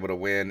going to be able to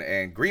win,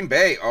 and Green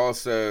Bay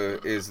also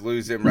is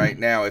losing right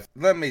now.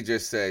 Let me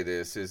just say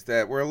this, is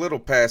that we're a little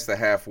past the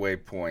halfway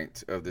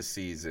point of the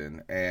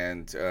season,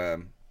 and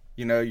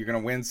you're going to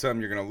win some,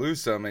 you're going to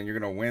lose some, and you're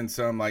going to win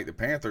some like the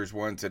Panthers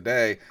won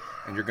today,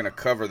 and you're going to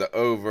cover the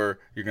over,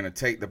 you're going to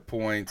take the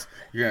points,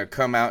 you're going to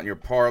come out and your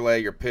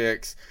parlay your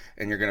picks,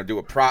 and you're going to do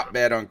a prop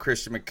bet on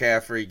Christian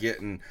McCaffrey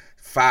getting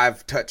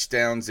 5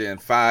 touchdowns in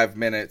 5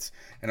 minutes,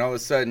 and all of a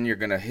sudden you're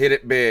going to hit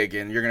it big,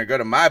 and you're going to go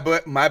to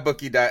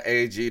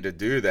mybookie.ag to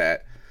do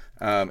that.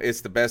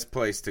 It's the best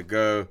place to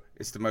go.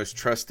 It's the most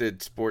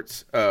trusted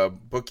sports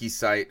bookie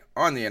site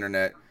on the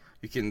internet.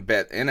 You can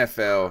bet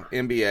NFL,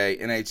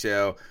 NBA,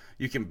 NHL.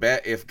 You can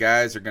bet if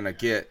guys are going to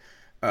get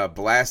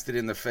blasted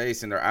in the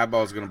face and their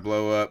eyeballs are going to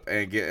blow up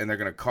and they're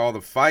going to call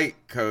the fight,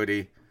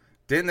 Cody.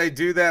 Didn't they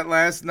do that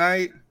last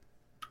night?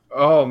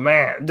 Oh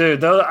man,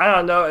 dude! I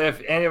don't know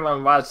if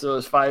anyone watched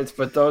those fights,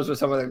 but those were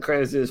some of the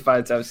craziest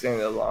fights I've seen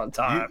in a long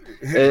time.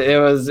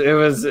 It was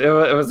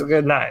a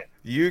good night.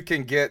 You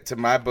can get to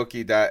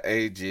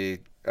mybookie.ag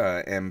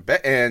and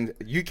bet, and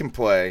you can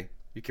play.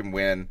 You can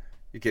win.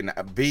 You can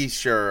be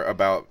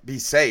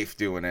safe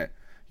doing it.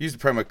 Use the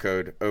promo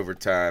code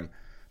OVERTIME.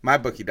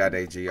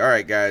 mybookie.ag. All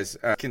right, guys,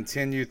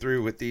 continue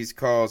through with these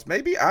calls.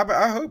 Maybe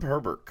I hope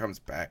Herbert comes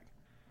back.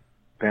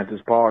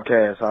 Panthers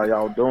podcast. How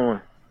y'all doing?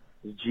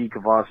 It's G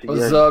Kavasi.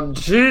 What's up,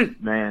 G?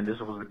 Man, this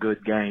was a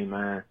good game,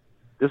 man.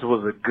 This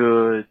was a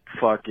good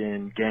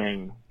fucking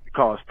game. It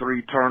caused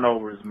 3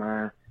 turnovers,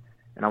 man.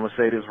 And I'm going to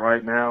say this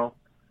right now.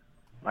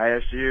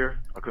 Last year,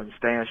 I couldn't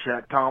stand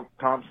Shaq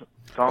Thompson,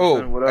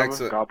 whatever.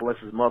 Excellent. God bless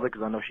his mother,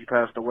 because I know she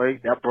passed away.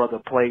 That brother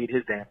played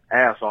his damn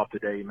ass off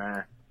today,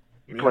 man.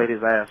 He played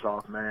his ass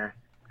off, man.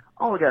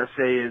 All I got to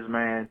say is,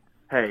 man,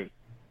 hey,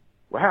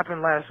 what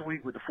happened last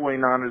week with the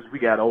 49ers, we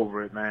got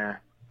over it, man.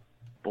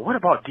 But what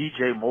about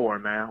DJ Moore,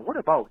 man? What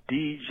about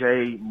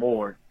DJ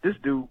Moore? This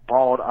dude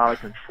balled out of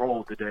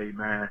control today,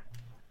 man.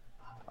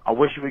 I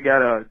wish we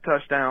got a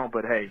touchdown,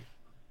 but hey,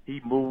 he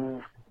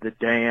moved the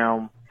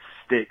damn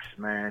sticks,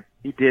 man.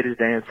 He did his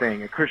damn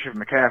thing. And Christian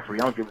McCaffrey, I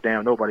don't give a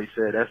damn. Nobody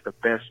said that's the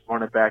best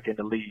running back in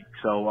the league.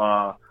 So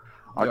our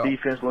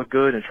defense looked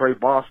good. And Trey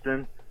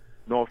Boston,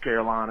 North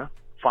Carolina,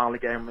 finally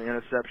gave him an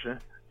interception.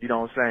 You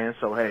know what I'm saying?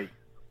 So, hey,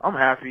 I'm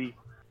happy.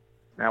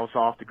 Now it's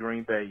off to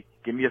Green Bay.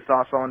 Give me your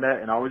thoughts on that.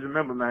 And always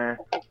remember, man,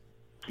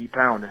 keep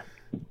pounding.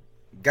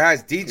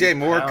 Guys, DJ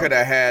Moore could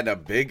have had a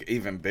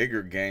even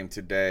bigger game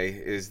today.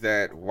 Is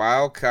that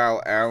while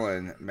Kyle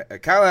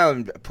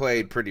Allen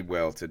played pretty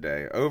well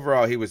today.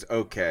 Overall, he was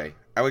okay.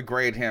 I would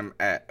grade him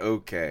at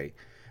okay.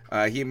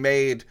 He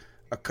made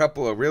a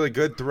couple of really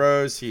good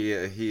throws. He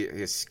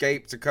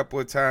escaped a couple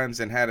of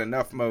times and had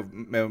enough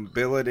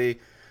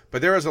mobility.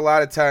 But there was a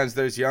lot of times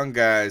those young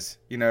guys,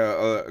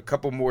 a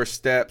couple more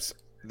steps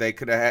they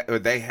could have had. Or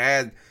they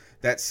had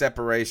that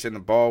separation. The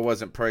ball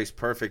wasn't placed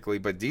perfectly,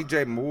 but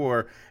DJ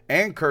Moore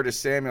and Curtis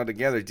Samuel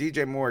together.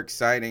 DJ Moore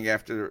exciting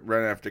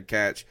run after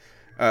catch.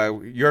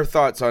 Your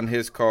thoughts on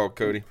his call,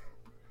 Cody?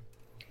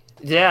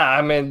 Yeah,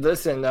 I mean,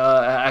 listen,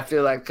 I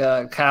feel like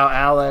Kyle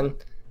Allen,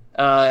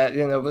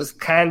 was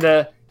kind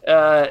of.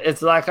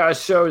 It's like our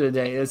show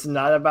today. It's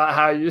not about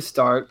how you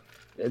start;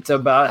 it's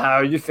about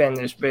how you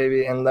finish,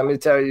 baby. And let me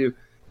tell you,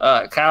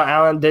 Kyle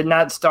Allen did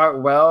not start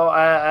well.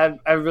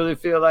 I really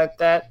feel like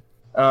that.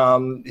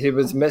 He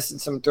was missing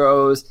some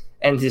throws,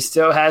 and he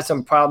still had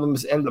some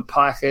problems in the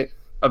pocket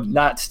of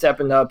not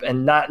stepping up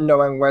and not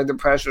knowing where the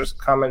pressure's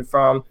coming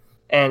from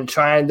and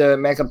trying to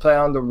make a play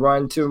on the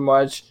run too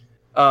much.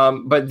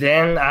 But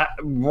then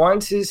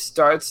once he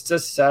starts to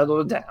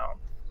settle down,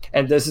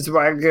 and this is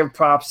where I give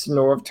props to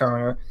Norv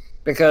Turner,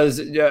 because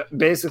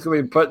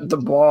basically we put the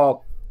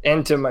ball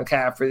into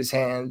McCaffrey's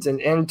hands and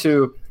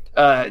into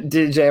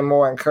DJ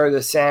Moore and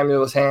Curtis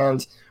Samuel's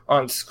hands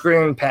on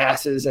screen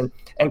passes and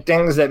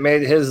things that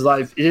made his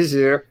life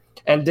easier.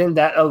 And then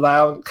that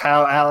allowed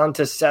Kyle Allen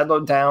to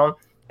settle down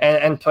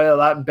and play a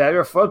lot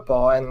better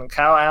football. And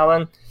Kyle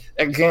Allen,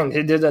 again,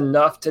 he did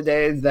enough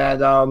today that,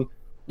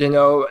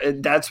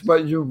 that's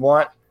what you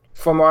want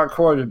from our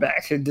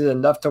quarterback. He did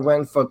enough to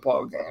win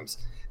football games.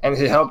 And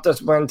he helped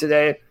us win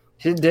today.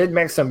 He did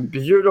make some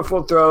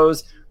beautiful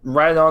throws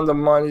right on the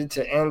money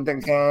to end the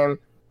game.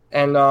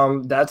 And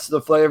that's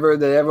the flavor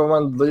that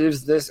everyone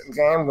leaves this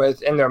game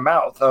with in their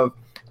mouth, of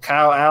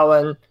Kyle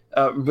Allen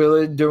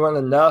really doing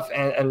enough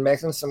and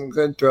making some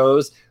good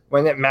throws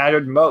when it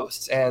mattered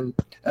most. And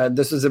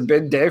this was a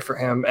big day for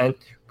him. And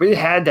we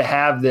had to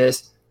have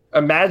this.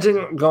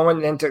 Imagine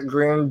going into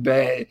Green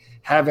Bay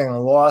having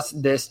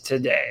lost this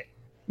today.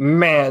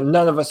 Man,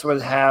 none of us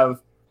would have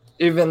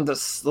even the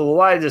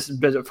slightest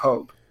bit of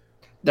hope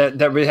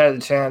that we had a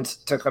chance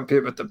to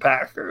compete with the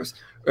Packers,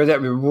 or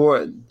that we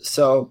would.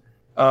 So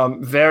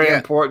very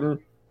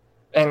important.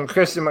 And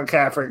Christian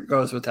McCaffrey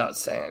goes without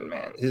saying,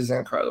 man. He's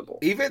incredible.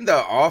 Even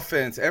the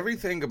offense,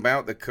 everything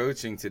about the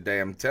coaching today,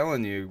 I'm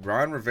telling you,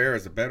 Ron Rivera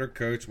is a better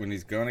coach when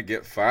he's going to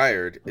get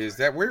fired, is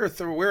that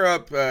we're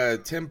up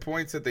 10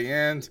 points at the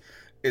end.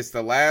 It's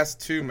the last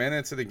 2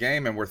 minutes of the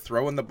game, and we're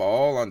throwing the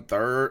ball on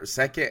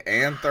second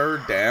and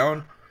third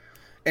down.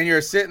 And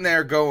you're sitting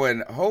there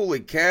going,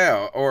 holy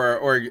cow.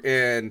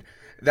 And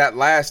that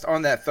last,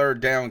 on that third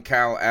down,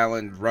 Kyle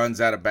Allen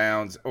runs out of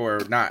bounds,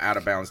 or not out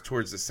of bounds,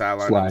 towards the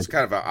sideline. It's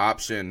kind of an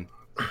option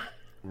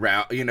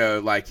route,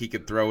 like he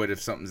could throw it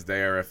if something's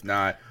there, if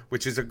not,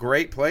 which is a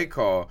great play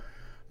call.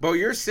 But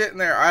you're sitting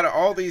there, out of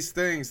all these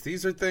things,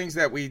 these are things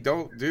that we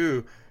don't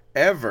do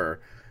ever.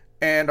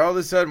 And all of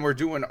a sudden, we're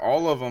doing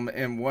all of them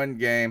in one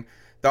game.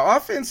 The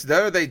offense,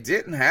 though, they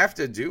didn't have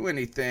to do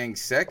anything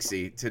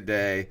sexy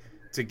today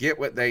to get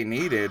what they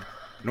needed.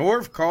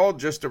 Norv called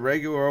just a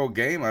regular old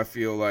game, I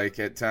feel like,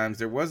 at times.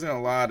 There wasn't a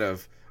lot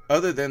of,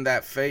 other than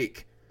that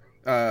fake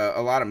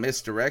a lot of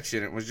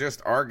misdirection. It was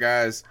just our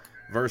guys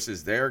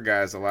versus their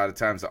guys a lot of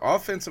times. The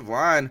offensive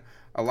line,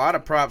 a lot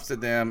of props to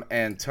them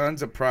and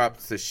tons of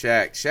props to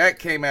Shaq. Shaq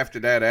came after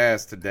that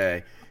ass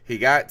today. He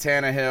got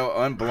Tannehill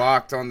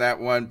unblocked on that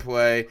one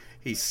play.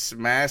 He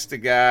smashed a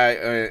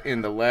guy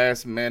in the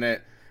last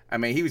minute. I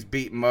mean, he was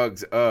beating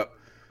Muggs up.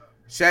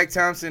 Shaq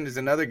Thompson is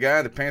another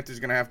guy the Panthers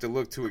are going to have to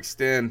look to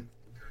extend.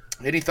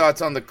 Any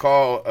thoughts on the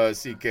call,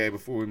 CK,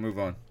 before we move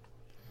on?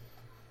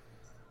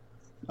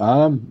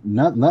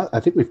 Not. I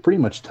think we've pretty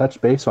much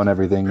touched base on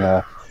everything.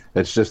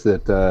 It's just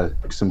that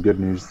some good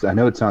news. I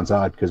know it sounds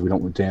odd because we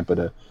don't want Tampa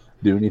to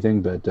do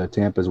anything, but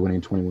Tampa's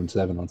winning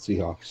 21-7 on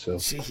Seahawks. So,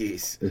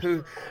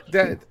 jeez,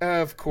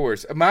 of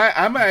course. I'm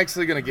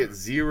actually going to get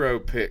 0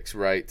 picks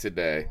right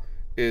today.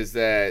 Is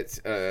that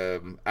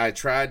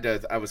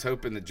I was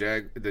hoping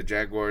the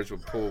Jaguars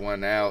would pull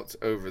one out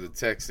over the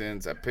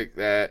Texans. I picked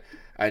that.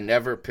 I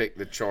never picked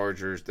the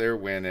Chargers. They're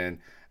winning.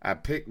 I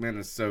picked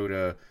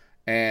Minnesota.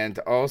 And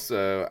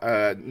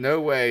also,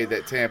 no way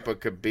that Tampa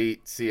could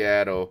beat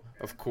Seattle.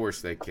 Of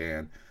course they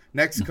can.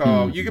 Next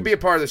call. You can be a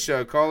part of the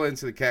show. Call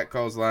into the Cat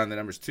Calls line. The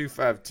number's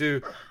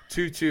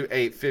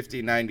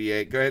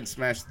 252-228-5098. Go ahead and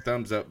smash the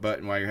thumbs up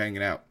button while you're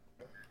hanging out.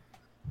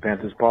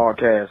 Panthers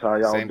Podcast. How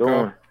y'all Same doing?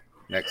 call.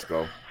 Next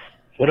call.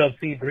 What up,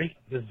 C3?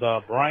 This is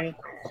Brian.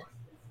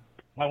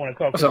 Might want to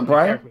call What's up,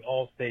 Brian?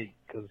 All State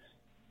because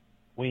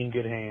we in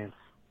good hands.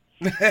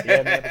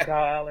 Yeah, man,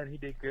 Kyle Allen, he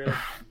did good.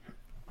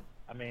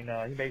 I mean,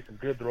 he made some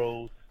good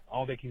throws. I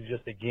don't think he's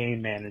just a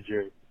game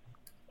manager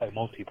like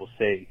most people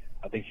say.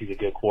 I think he's a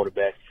good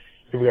quarterback.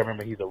 You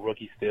remember he's a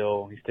rookie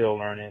still. He's still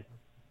learning.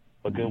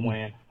 But good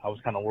win. I was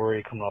kind of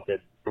worried coming off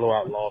that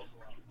blowout loss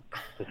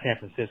to San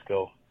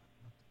Francisco.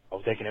 I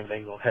was thinking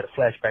everything's going to have a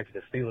flashback to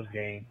the Steelers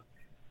game,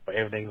 but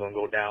everything's going to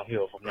go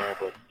downhill from there.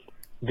 But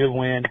good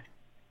win.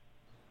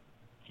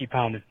 Keep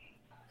pounding.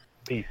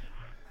 Peace.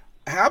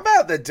 How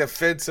about the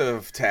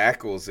defensive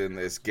tackles in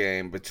this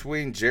game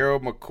between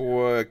Gerald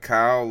McCoy,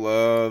 Kyle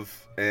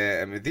Love?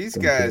 I mean, these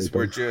guys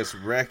were just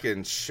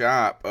wrecking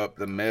shop up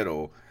the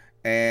middle.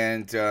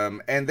 And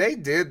they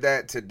did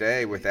that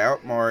today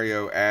without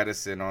Mario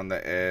Addison on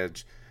the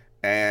edge,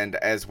 and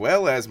as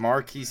well as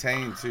Marquise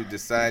Haynes, who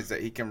decides that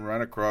he can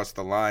run across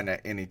the line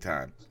at any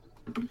time.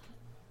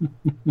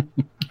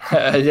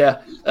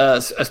 Yeah,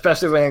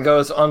 especially when it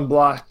goes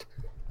unblocked.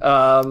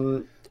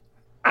 I'm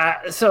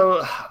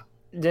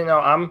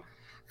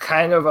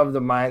kind of the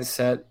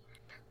mindset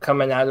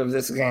coming out of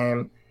this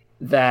game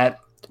that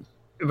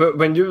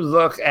when you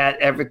look at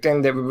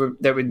everything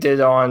that we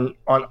did on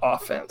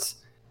offense,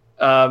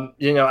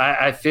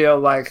 I feel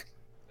like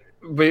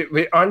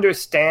we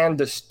understand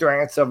the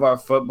strengths of our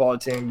football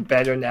team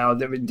better now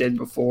than we did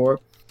before.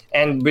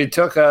 And we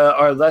took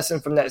our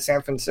lesson from that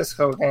San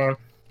Francisco game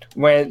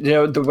when,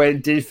 the way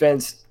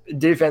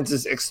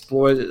defenses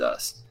exploited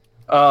us.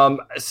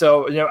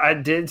 I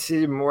did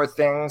see more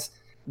things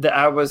that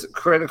I was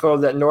critical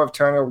that Norv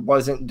Turner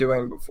wasn't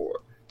doing before.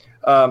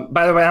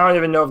 By the way, I don't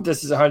even know if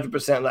this is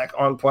 100% like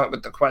on point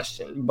with the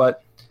question,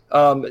 but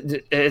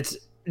it's,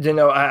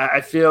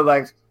 I feel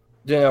like,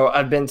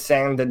 I've been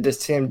saying that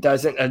this team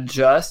doesn't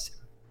adjust.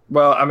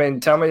 Well, I mean,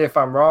 tell me if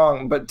I'm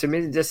wrong, but to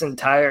me, this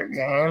entire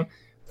game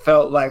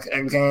felt like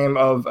a game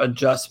of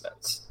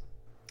adjustments.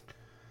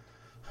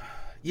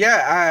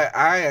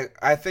 Yeah,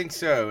 I think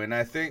so. And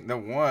I think the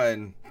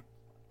one,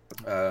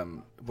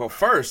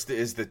 first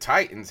is the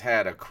Titans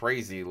had a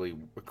crazy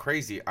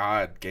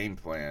odd game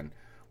plan,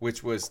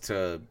 which was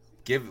to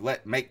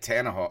make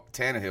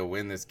Tannehill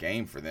win this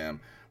game for them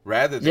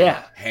rather than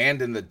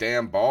handing the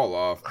damn ball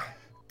off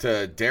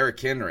to Derrick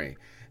Henry.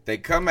 They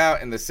come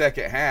out in the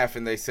second half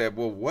and they said,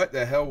 well, what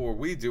the hell were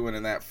we doing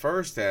in that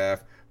first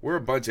half? We're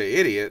a bunch of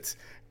idiots.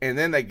 And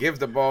then they give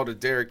the ball to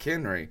Derrick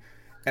Henry.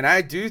 And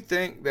I do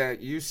think that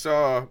you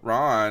saw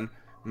Ron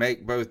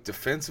make both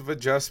defensive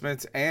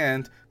adjustments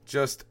and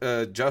just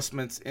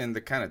adjustments in the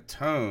kind of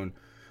tone.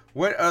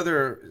 What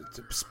other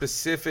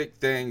specific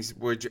things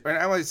would you, and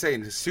I wouldn't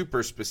say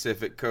super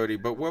specific, Cody,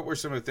 but what were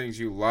some of the things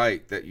you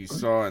liked that you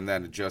saw in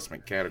that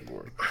adjustment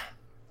category?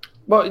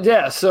 Well,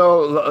 yeah,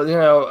 so,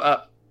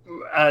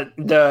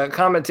 the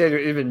commentator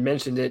even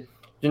mentioned it.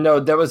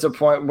 There was a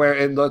point where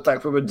it looked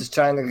like we were just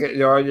trying to get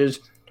yardage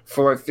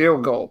for a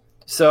field goal.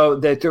 So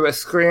they threw a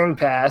screen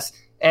pass.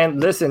 And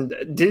listen,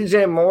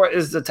 DJ Moore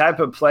is the type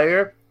of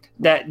player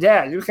that,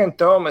 you can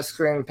throw him a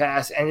screen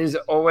pass, and he's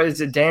always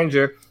a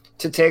danger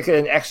to take it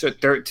an extra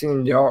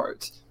 13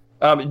 yards.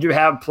 You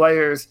have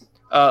players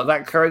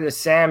like Curtis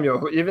Samuel,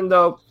 who, even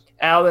though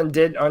Allen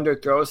did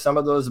underthrow some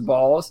of those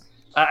balls,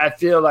 I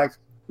feel like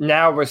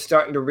now we're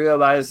starting to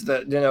realize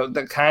that,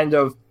 the kind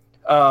of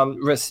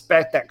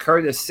respect that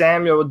Curtis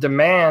Samuel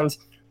demands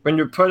when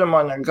you put him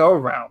on a go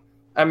route.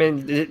 I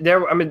mean,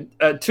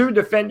 two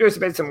defenders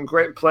made some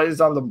great plays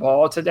on the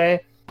ball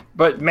today,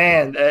 but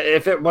man,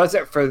 if it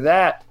wasn't for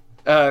that,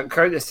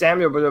 Curtis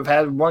Samuel would have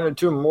had one or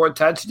two more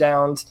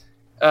touchdowns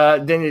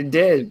than he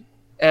did.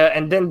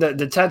 And then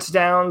the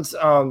touchdowns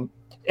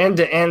in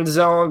the end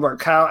zone where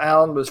Kyle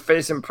Allen was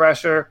facing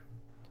pressure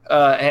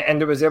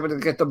and was able to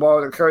get the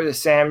ball to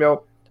Curtis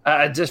Samuel.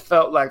 I just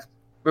felt like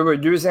we were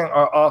using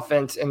our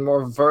offense in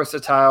more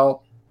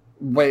versatile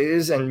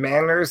ways and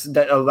manners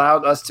that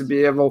allowed us to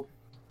be able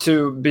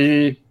to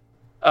be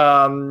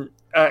kind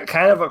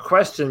of a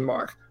question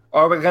mark.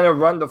 Are we going to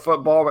run the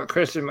football with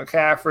Christian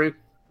McCaffrey,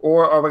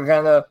 or are we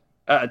going to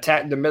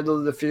attack the middle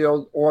of the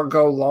field or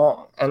go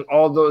long? And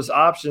all those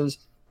options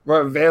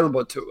were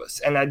available to us.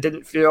 And I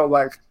didn't feel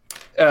like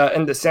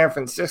in the San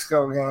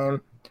Francisco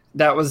game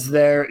that was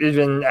there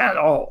even at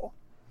all.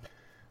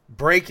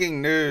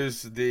 Breaking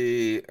news,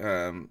 the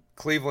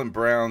Cleveland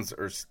Browns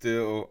are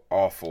still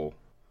awful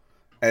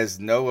as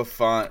Noah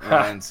Fant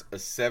runs a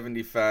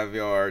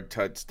 75-yard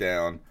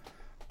touchdown.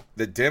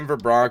 The Denver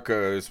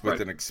Broncos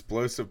with an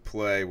explosive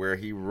play where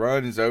he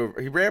ran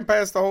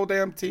past the whole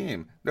damn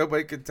team.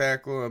 Nobody could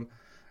tackle him.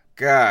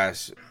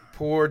 Gosh,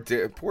 poor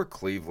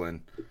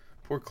Cleveland.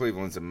 Poor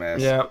Cleveland's a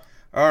mess. Yeah.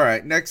 All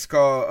right, next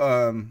call.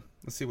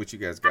 Let's see what you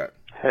guys got.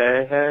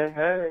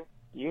 Hey.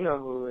 You know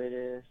who it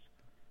is.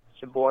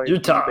 It's your boy,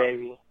 Utah.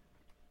 baby.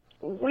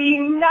 We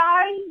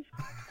nice.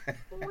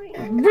 We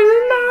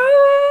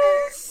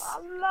nice. I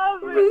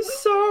love it. We're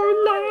so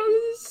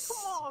nice.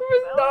 Come on,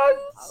 We're nice.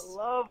 I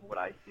love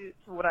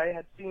what I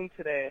had seen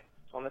today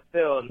on the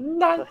field.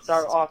 Nice. Let's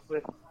start off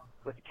with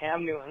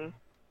Cam Newton.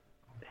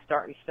 It's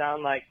starting to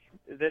sound like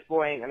this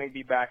boy ain't going to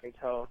be back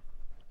until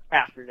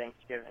after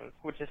Thanksgiving,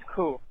 which is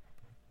cool.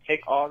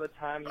 Take all the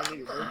time you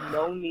need. There's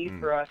no need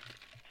for us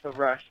to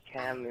rush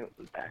Cam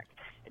Newton back.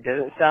 It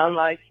doesn't sound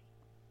like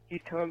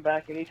he's coming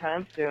back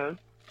anytime soon,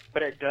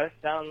 but it does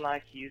sound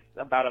like he's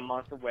about a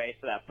month away,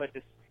 so that puts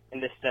us in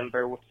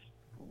December,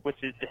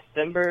 which is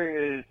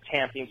December is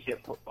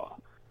championship football.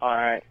 All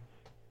right.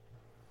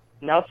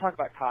 Now let's talk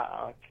about Kyle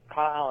Allen.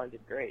 Kyle Allen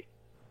did great.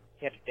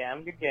 He had a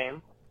damn good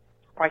game.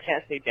 I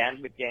can't say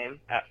damn good game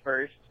at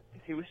first.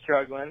 He was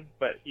struggling,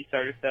 but he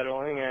started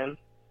settling in,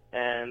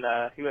 and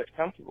he looked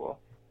comfortable.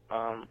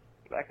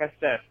 Like I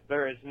said,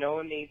 there is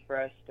no need for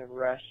us to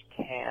rush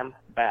Cam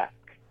back.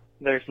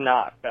 There's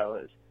not,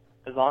 fellas.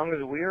 As long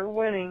as we're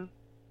winning,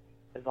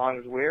 that's all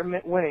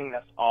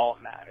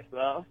that matters.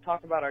 Well, let's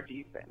talk about our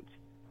defense.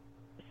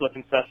 It's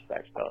looking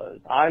suspect,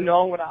 fellas. I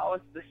know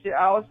the shit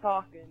I was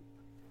talking,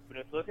 but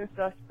it's looking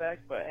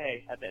suspect. But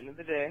hey, at the end of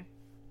the day,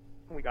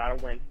 we got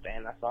to win today,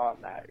 and that's all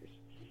that matters.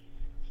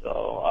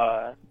 So,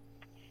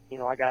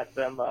 I got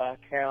some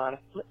Carolina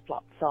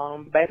flip-flops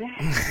on, baby,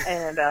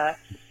 and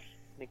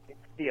it's going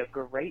to be a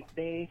great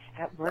day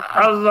at work.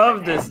 I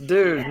love this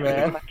dude,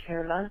 man. My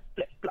Carolina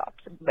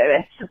flip-flops,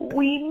 baby.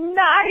 We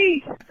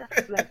nice.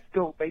 Let's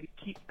go, baby.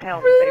 Keep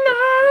pounding, baby.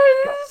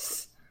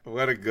 Nice.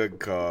 What a good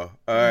call.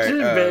 All right,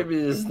 G-Baby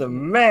is the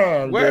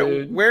man,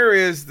 dude. Where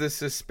is the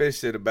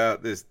suspicion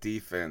about this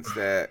defense?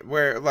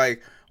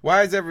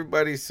 Why is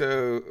everybody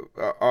so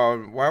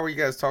why were you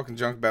guys talking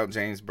junk about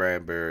James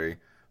Bradberry?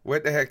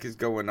 What the heck is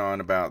going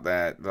on about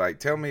that? Like,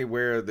 tell me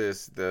where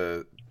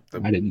the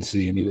I didn't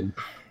see anything.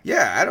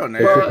 Yeah, I don't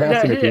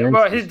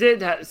know. He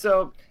did.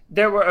 So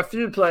there were a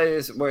few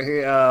plays where he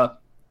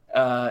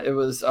it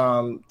was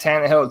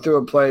Tannehill threw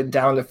a play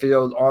down the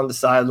field on the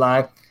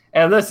sideline,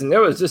 and listen, it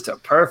was just a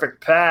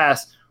perfect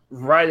pass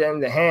right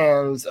in the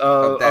hands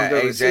of the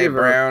AJ receiver.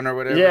 Brown or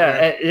whatever.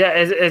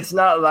 It's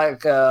not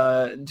like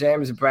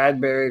James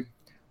Bradberry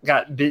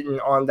got beaten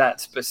on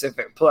that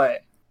specific play.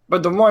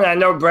 But the one I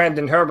know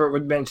Brandon Herbert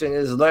would mention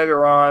is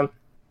later on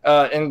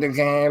in the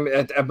game,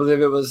 I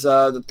believe it was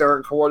the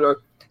third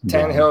quarter,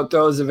 Tannehill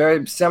throws a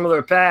very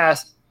similar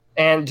pass,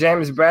 and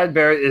James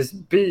Bradberry is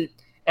beat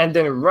and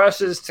then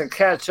rushes to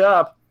catch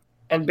up,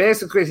 and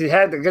basically he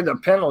had to get a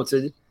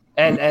penalty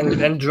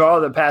and draw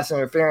the pass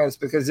interference,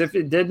 because if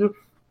he didn't,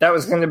 that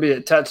was going to be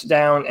a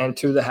touchdown and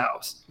to the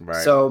house.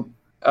 Right. So,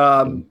 there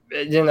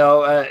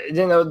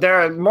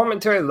are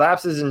momentary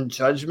lapses in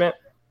judgment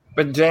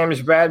with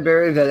James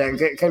Bradberry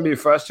that can be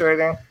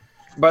frustrating.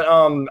 But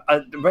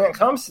when it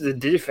comes to the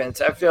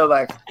defense, I feel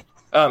like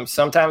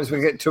sometimes we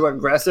get too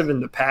aggressive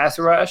in the pass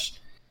rush,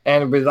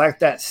 and we like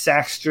that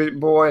Sack Street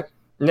Boy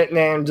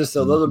nickname just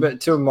a little bit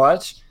too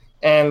much,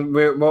 and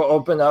we'll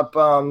open up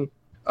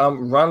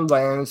run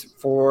lanes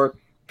for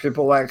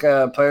people like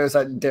players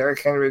like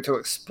Derrick Henry to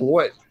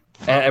exploit,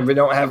 and we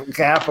don't have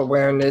gap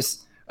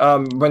awareness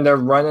when they're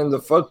running the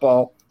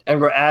football, and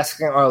we're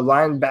asking our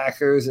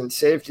linebackers and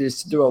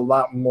safeties to do a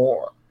lot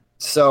more.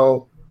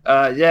 So,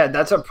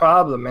 that's a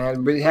problem,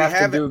 man. We have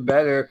to do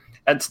better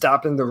at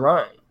stopping the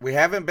run. We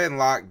haven't been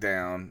locked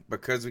down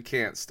because we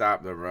can't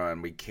stop the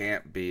run. We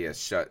can't be a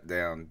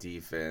shutdown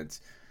defense.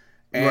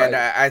 And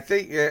right. I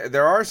think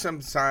there are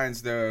some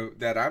signs, though,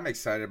 that I'm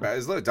excited about.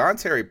 Look,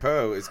 Dontari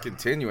Poe is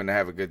continuing to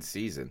have a good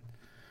season.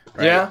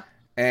 Right? Yeah.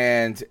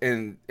 And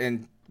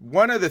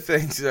one of the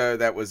things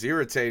that was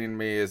irritating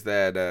me is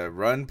that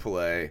run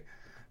play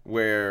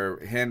where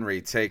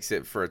Henry takes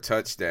it for a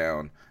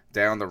touchdown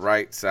down the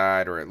right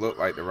side, or it looked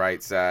like the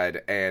right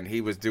side, and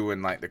he was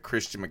doing like the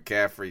Christian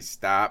McCaffrey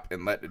stop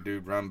and let the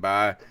dude run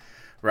by,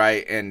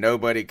 right? And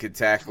nobody could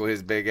tackle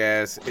his big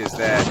ass. Is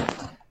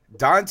that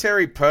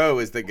Dontari Poe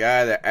is the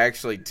guy that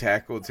actually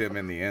tackled him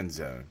in the end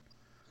zone.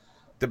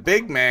 the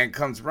big man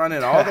comes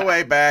running all the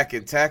way back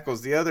and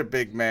tackles the other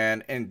big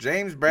man, and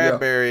James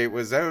Bradbury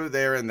was over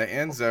there in the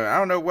end zone. I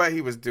don't know what he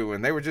was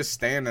doing. They were just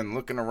standing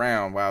looking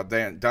around while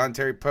Don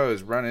Terry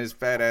Poe's running his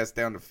fat ass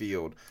down the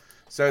field.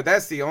 So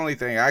that's the only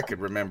thing I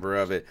could remember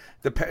of it.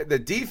 The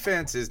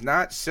defense is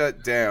not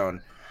shut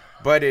down,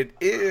 but it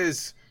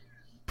is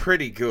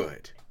pretty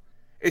good.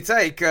 It's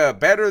like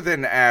better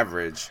than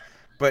average,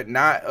 but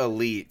not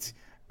elite.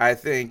 I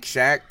think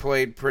Shaq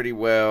played pretty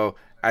well.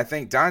 I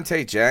think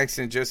Dante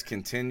Jackson just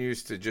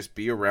continues to just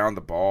be around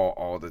the ball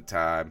all the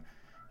time.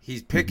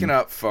 He's picking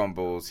up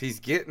fumbles. He's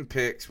getting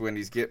picks when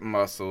he's getting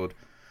muscled.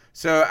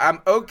 So I'm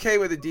okay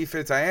with the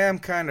defense. I am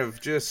kind of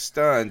just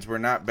stunned we're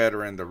not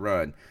better in the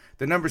run.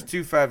 The number's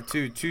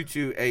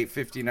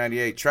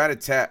 252-228-5098. Try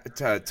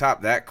to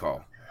top that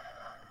call.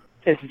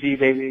 It's G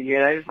Baby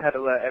again. I just had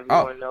to let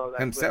everyone know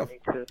that himself.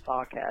 listening to this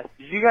podcast.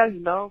 Did you guys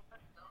know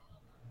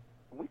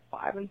we're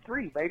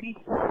 5-3, baby?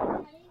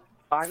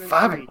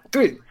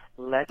 5-3.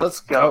 Let's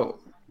go.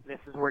 This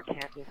is where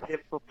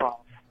championship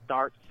football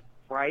starts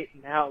right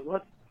now.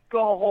 Let's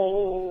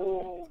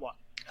go.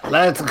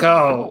 Let's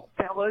go.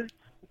 Fellas,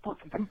 I'm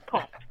fucking too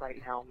pumped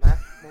right now, man.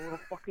 I'm a little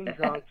fucking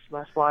drunk.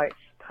 That's why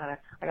I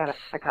gotta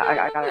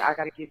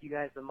give you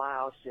guys the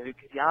mild shit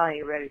because y'all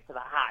ain't ready for the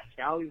hot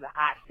shit. I'll leave the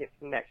hot shit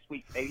for next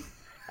week, baby.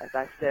 As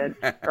I said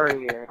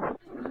earlier.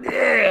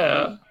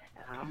 Yeah. And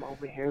I'm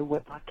over here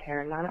with my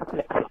Carolina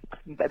flip-flops,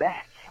 baby.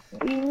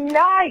 We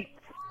nice.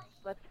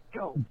 Let's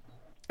go.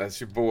 That's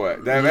your boy.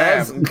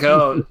 Let's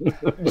go.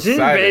 G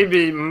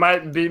Baby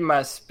might be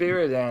my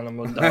spirit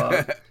animal,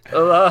 dog.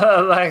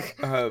 I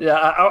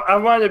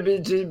want to be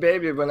G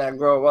Baby when I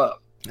grow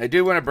up. I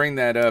do want to bring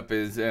that up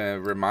is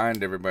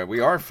remind everybody we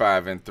are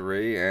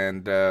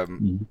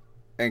 5-3,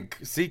 and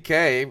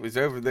CK was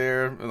over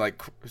there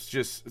like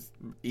just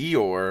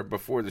Eeyore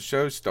before the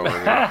show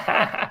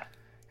started,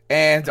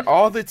 and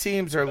all the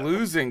teams are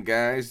losing,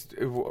 guys.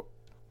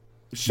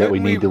 That we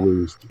need to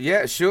lose.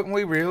 Yeah, shouldn't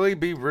we really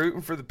be rooting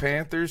for the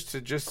Panthers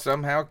to just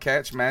somehow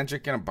catch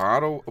magic in a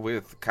bottle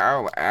with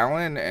Kyle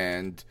Allen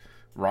and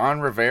Ron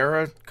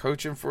Rivera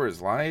coaching for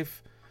his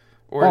life?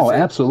 Or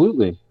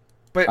absolutely.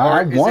 But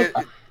can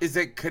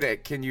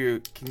you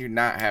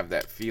not have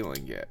that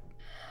feeling yet?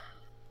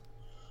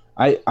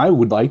 I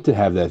would like to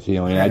have that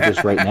feeling. I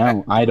just right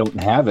now I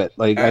don't have it.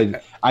 Like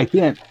I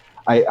can't.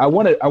 I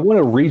want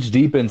to reach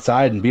deep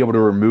inside and be able to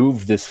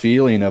remove this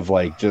feeling of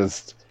like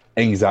just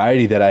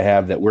anxiety that I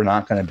have that we're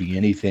not going to be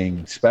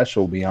anything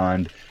special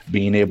beyond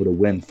being able to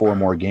win 4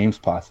 more games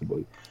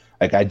possibly.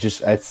 Like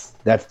that's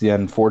the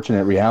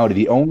unfortunate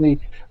reality.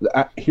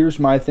 Here's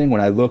my thing.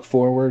 When I look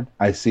forward,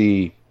 I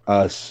see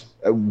us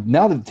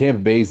now that Tampa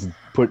Bay's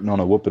putting on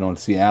a whooping on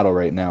Seattle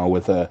right now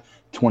with a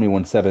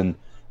 21-7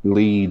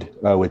 lead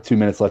with 2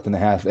 minutes left in the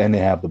half, and they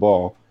have the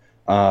ball.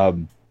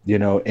 And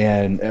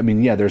I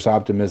mean, yeah, there's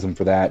optimism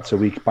for that, so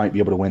we might be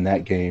able to win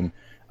that game.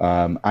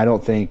 I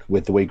don't think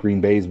with the way Green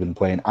Bay's been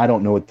playing, I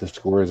don't know what the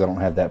score is. I don't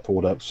have that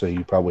pulled up, so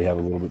you probably have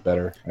a little bit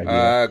better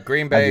idea.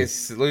 Green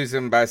Bay's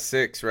losing by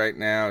 6 right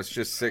now. It's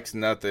just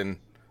 6-0.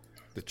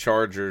 The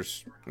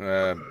Chargers,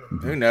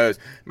 who knows?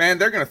 Man,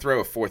 they're going to throw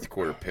a fourth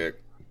quarter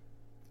pick.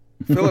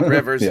 Phillip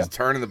Rivers is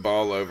turning the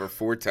ball over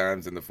 4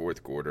 times in the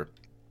fourth quarter.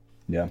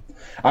 Yeah.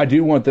 I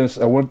do want this.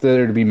 I want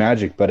there to be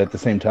magic, but at the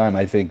same time,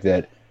 I think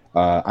that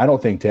I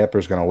don't think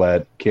Tampa's going to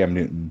let Cam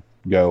Newton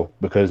go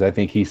because I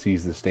think he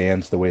sees the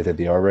stands the way that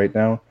they are right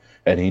now,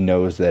 and he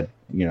knows that,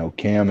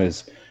 Cam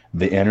is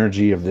the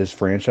energy of this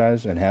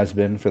franchise and has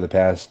been for the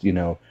past,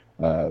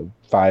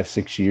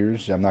 5-6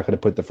 years. I'm not going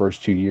to put the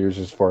first 2 years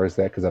as far as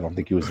that because I don't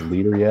think he was a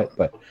leader yet,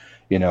 but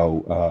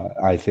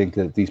I think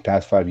that these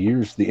past 5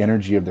 years, the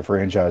energy of the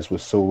franchise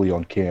was solely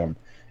on Cam,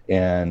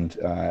 and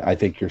I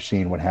think you're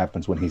seeing what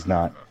happens when he's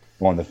not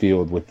on the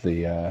field with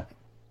the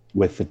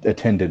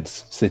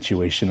attendance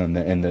situation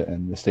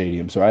in the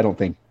stadium. So I don't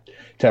think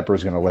Tepper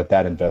is going to let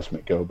that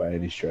investment go by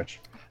any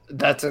stretch.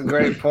 That's a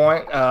great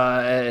point.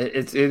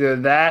 It's either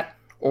that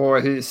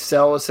or he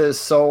sells his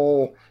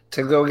soul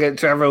to go get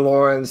Trevor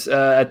Lawrence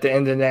at the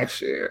end of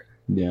next year.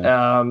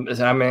 Yeah.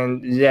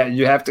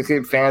 You have to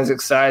keep fans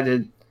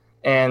excited.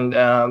 And,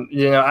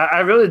 I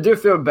really do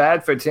feel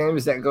bad for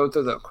teams that go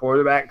through the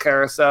quarterback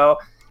carousel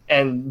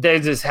and they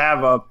just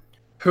have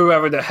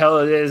whoever the hell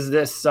it is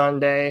this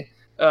Sunday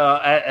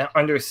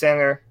under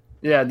center.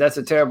 Yeah, that's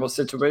a terrible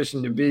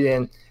situation to be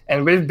in.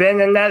 And we've been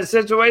in that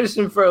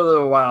situation for a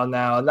little while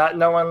now, not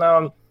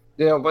knowing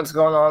what's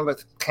going on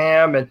with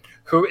Cam and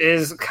who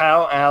is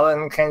Kyle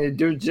Allen. Can he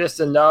do just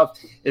enough?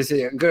 Is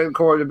he a good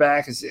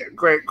quarterback? Is he a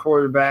great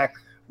quarterback?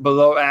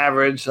 Below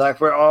average?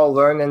 Like, we're all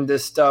learning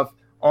this stuff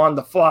on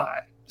the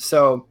fly.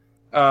 So,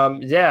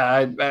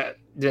 David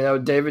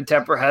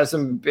Tepper has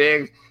some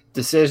big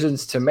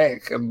decisions to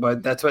make,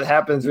 but that's what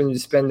happens when you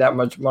spend that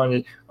much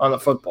money on a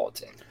football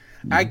team.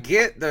 I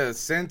get the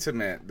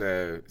sentiment,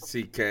 though,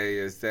 CK,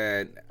 is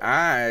that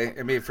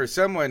for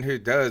someone who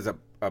does a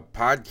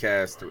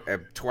podcast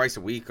twice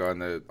a week on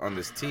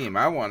this team,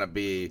 I want to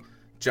be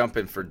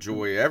jumping for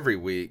joy every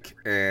week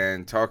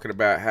and talking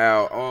about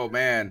how, oh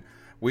man,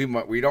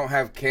 we don't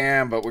have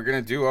Cam, but we're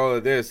going to do all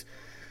of this.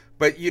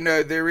 But, you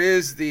know, there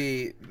is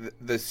the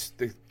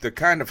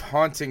kind of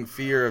haunting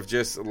fear of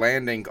just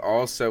landing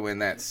also in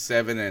that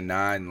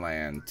 7-9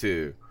 land,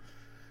 too.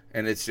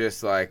 And it's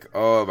just like,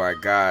 oh, my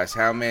gosh,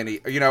 how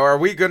many – you know, are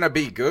we going to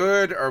be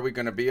good? Are we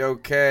going to be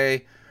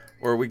okay?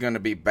 Or are we going to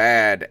be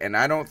bad? And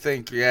I don't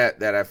think yet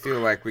that I feel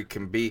like we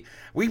can be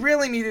 – we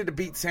really needed to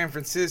beat San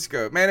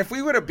Francisco. Man, if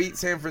we would have beat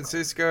San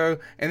Francisco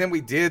and then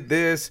we did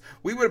this,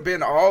 we would have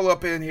been all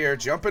up in here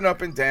jumping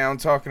up and down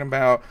talking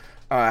about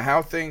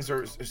how things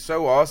are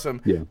so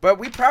awesome. Yeah. But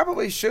we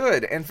probably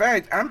should. In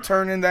fact, I'm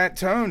turning that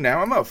tone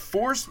now. I'm going to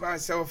force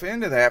myself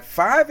into that.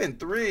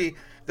 5-3,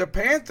 the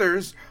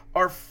Panthers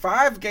are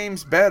 5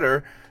 games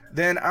better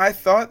than I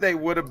thought they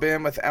would have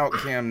been without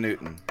Cam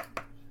Newton.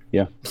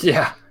 Yeah.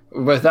 Yeah.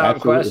 Without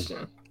Absolutely.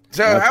 question.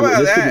 So how about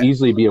this that? Could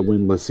easily be a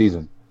winless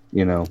season.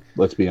 You know,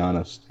 let's be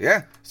honest.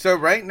 Yeah. So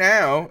right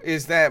now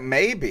is that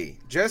maybe,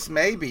 just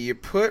maybe, you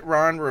put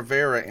Ron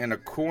Rivera in a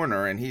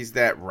corner and he's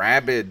that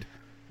rabid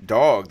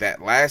dog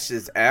that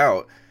lashes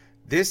out.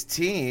 This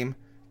team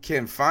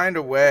can find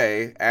a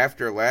way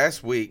after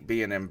last week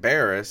being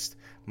embarrassed,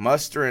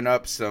 mustering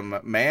up some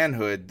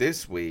manhood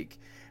this week.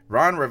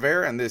 Ron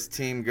Rivera and this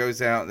team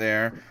goes out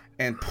there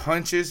and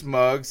punches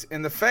Muggs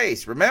in the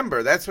face.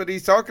 Remember, that's what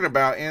he's talking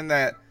about in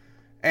that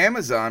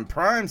Amazon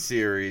Prime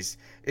series,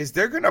 is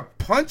they're going to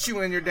punch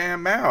you in your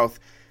damn mouth.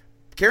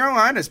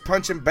 Carolina's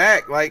punching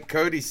back, like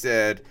Cody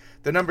said.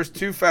 The number's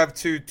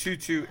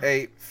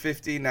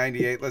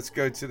 252-228-5098. Let's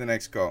go to the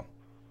next call.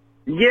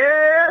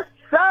 Yes,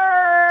 sir!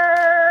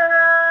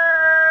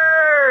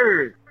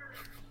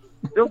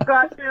 Them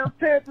goddamn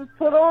Panthers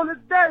put on the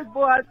day,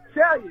 boy, I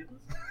tell you.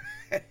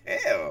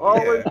 Hell,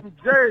 always yeah. from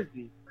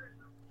Jersey.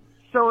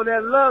 Showing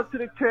that love to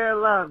the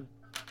Carolina.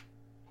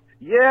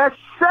 Yes,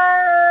 sir!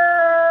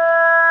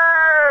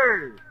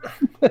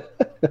 We're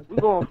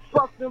going to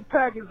fuck them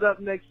Packers up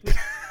next week.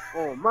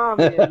 Oh,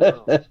 mommy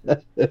and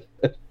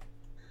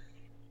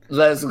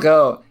Let's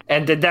go.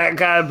 And did that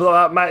guy blow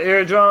out my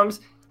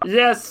eardrums?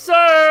 Yes, sir!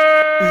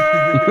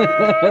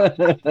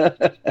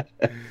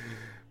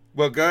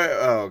 Well, go.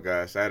 Oh,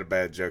 gosh. I had a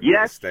bad joke.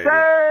 Yes, sir!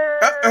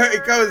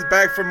 It goes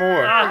back for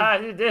more.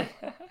 You did.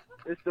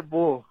 It's the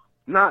bull.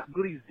 Not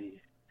Gleazy.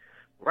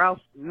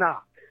 Ralph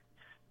Knock.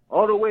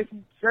 All the way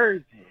from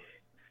Jersey.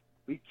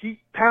 We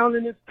keep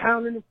pounding and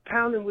pounding and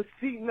pounding with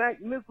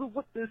C-Mac missile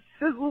with the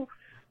sizzle.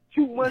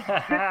 Too much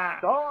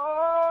shit.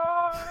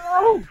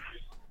 Oh!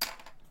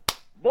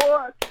 Boy,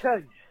 I tell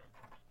you.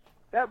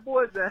 That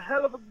boy's a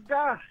hell of a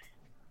guy.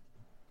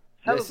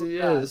 Yes, he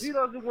is. If he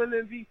doesn't win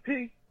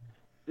MVP,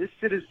 this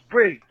shit is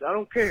rigged. I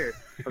don't care.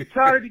 I'm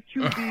tired of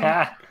the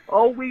QB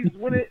always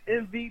winning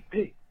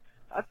MVP.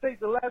 I think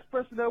the last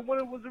person that won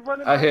it was a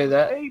running back. I hear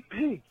that.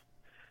 AP.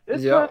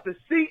 It's Yep. not the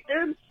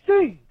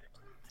CMC.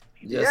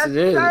 Yes, it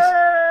is.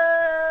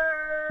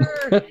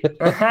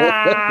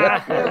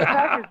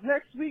 Packers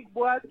next week,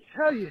 boy, I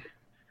tell you.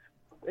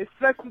 They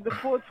flexed the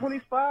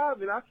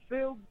 425, and I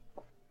feel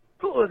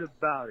good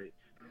about it.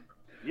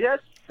 Yes,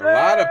 sir. A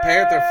lot of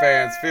Panther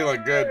fans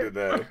feeling good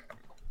today.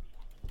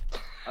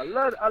 I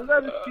love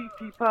the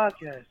CT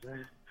podcast,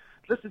 man.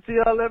 Listen to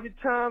y'all every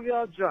time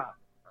y'all drop.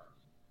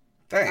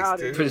 Thanks,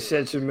 dude.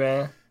 Appreciate you,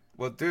 man.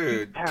 Well,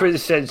 dude.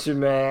 Appreciate you,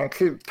 man.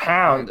 Keep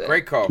pounding.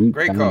 Great call.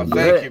 Great call.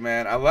 Thank you,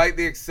 man. I like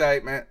the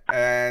excitement.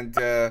 And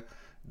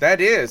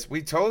that is,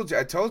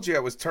 I told you I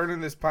was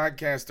turning this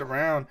podcast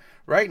around.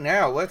 Right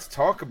now, let's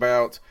talk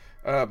about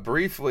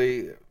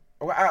briefly.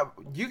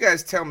 You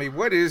guys tell me,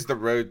 what is the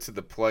road to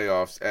the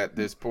playoffs at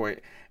this point?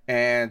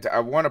 And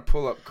I want to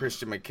pull up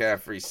Christian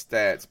McCaffrey's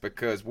stats,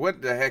 because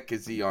what the heck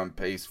is he on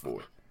pace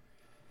for?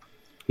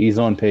 He's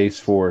on pace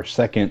for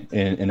second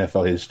in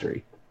NFL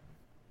history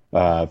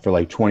for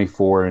like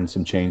 24 and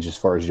some change as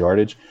far as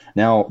yardage.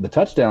 Now, the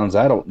touchdowns,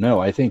 I don't know.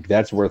 I think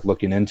that's worth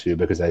looking into,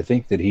 because I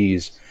think that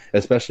he's,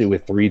 especially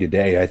with 3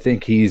 today, I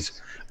think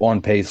he's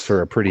on pace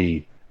for a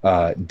pretty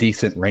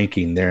decent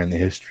ranking there in the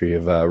history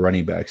of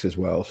running backs as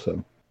well.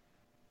 So,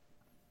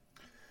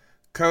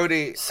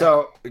 Cody,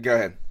 so go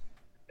ahead.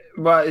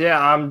 But yeah,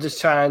 I'm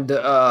just trying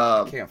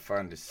to. Can't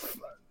find this.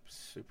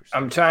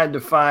 I'm trying to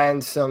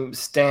find some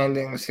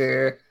standings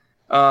here.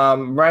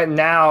 Right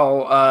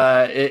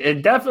now,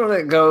 it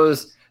definitely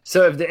goes.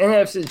 So if the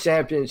NFC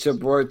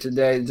Championship were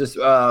today, just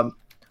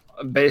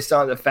based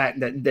on the fact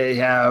that they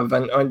have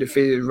an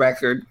undefeated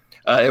record,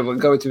 it would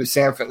go to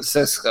San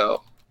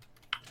Francisco.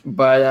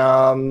 But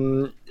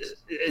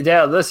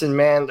yeah, listen,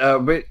 man,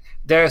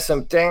 there are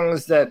some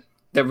things that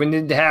we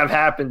need to have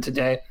happen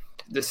today.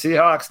 The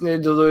Seahawks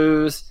need to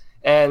lose.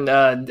 And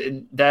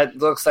that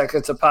looks like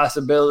it's a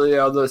possibility,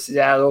 although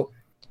Seattle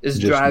is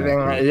just driving,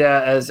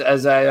 as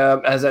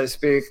I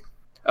speak.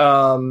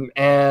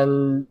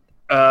 And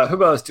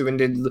who else do we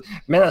need?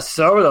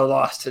 Minnesota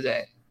lost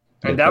today,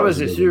 and that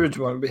was a huge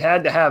one. We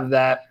had to have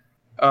that.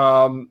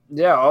 All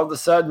of a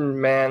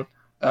sudden, man,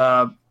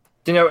 we're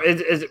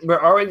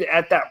already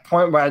at that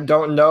point where I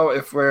don't know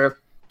if we're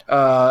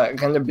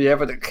going to be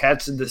able to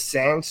catch the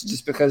Saints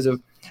just because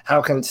of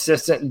how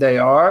consistent they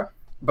are.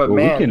 But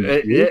well, man,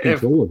 we have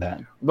control of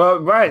that. Well,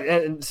 right,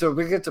 and so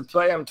we get to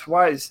play them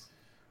twice.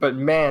 But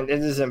man, it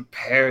is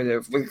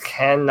imperative. We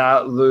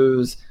cannot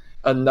lose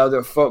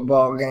another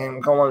football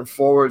game going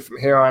forward from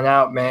here on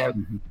out, man.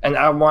 Mm-hmm. And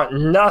I want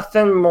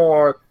nothing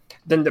more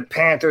than the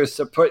Panthers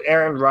to put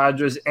Aaron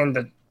Rodgers in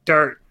the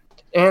dirt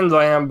in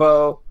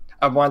Lambeau.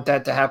 I want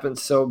that to happen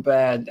so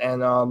bad.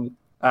 And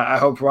I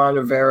hope Ron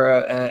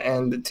Rivera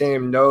and the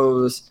team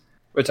knows,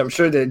 which I'm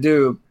sure they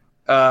do,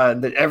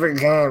 that every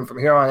game from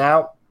here on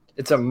out,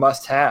 it's a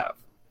must-have.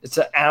 It's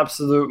an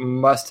absolute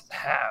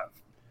must-have.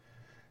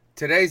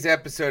 Today's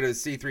episode of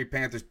the C3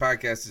 Panthers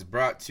podcast is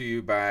brought to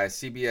you by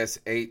CBS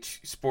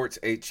Sports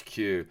HQ.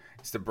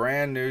 It's the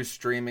brand new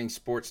streaming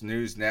sports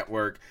news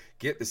network.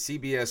 Get the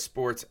CBS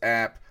Sports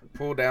app,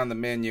 pull down the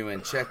menu,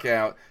 and check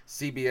out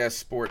CBS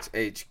Sports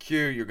HQ.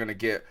 You're going to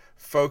get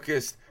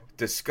focused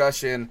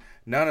discussion,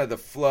 none of the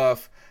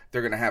fluff.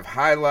 They're going to have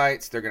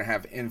highlights. They're going to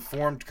have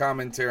informed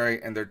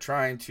commentary, and they're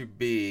trying to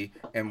be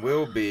and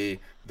will be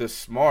the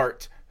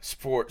smart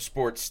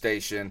sports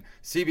station.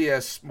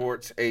 CBS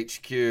Sports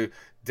HQ.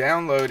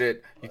 Download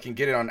it. You can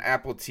get it on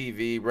Apple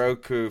TV,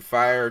 Roku,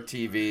 Fire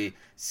TV,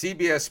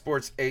 CBS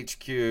Sports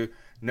HQ.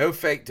 No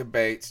fake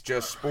debates,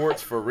 just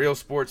sports for real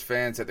sports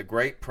fans at the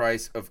great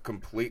price of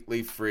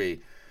completely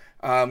free.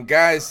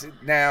 Guys,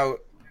 now,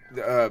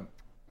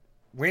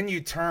 when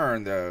you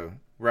turn, though,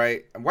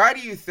 right, why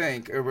do you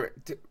think, and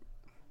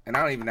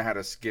I don't even know how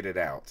to get it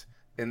out,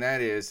 and that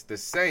is the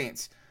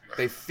Saints,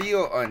 they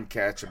feel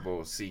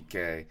uncatchable,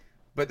 CK,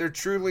 but they're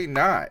truly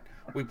not.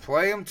 We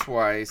play them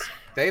twice.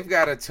 They've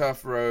got a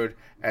tough road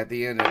at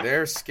the end of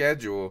their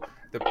schedule.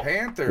 The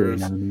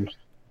Panthers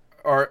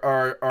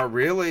are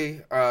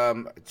really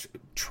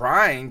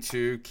trying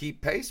to keep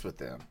pace with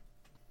them.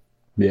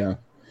 Yeah,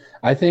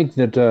 I think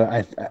that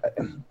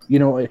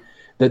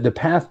the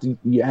path.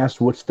 You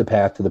asked what's the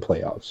path to the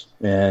playoffs,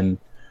 and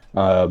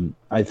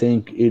I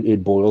think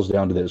it boils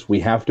down to this: we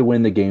have to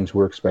win the games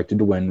we're expected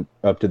to win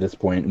up to this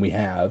point, and we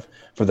have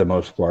for the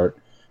most part.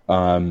 We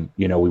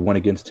won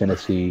against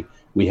Tennessee.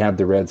 We have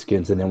the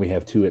Redskins, and then we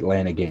have 2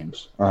 Atlanta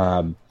games.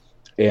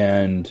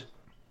 And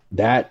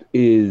that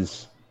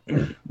is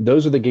 –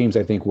 those are the games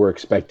I think we're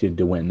expected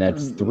to win.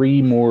 That's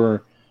 3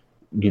 more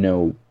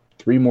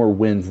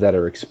wins that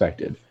are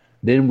expected.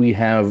 Then we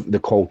have the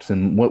Colts,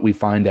 and what we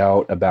find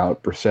out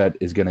about Brissett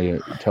is going to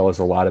tell us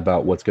a lot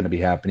about what's going to be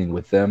happening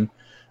with them,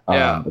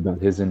 about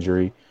his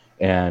injury.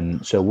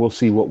 And so we'll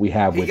see what we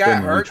have with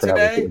them when we travel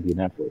to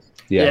Indianapolis.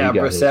 Yeah,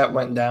 Brissett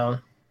went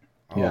down.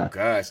 Oh,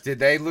 gosh. Did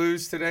they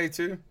lose today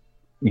too?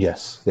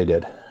 Yes, they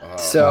did.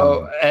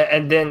 So,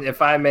 and then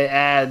if I may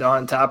add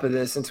on top of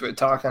this, since we're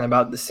talking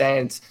about the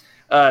Saints,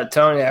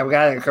 Tony, I've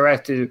got to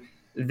correct you.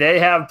 They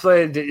have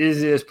played the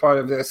easiest part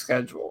of their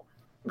schedule.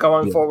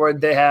 Going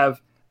forward, they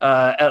have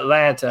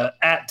Atlanta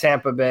at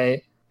Tampa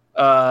Bay.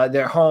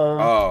 They're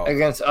home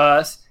against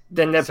us.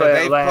 Then they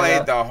play Atlanta. They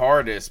played the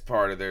hardest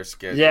part of their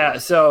schedule. Yeah.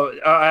 So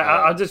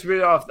I'll just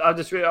read off. I'll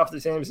just read off the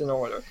teams in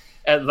order: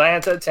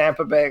 Atlanta,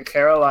 Tampa Bay,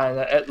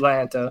 Carolina,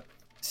 Atlanta,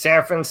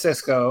 San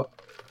Francisco.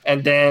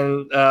 And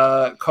then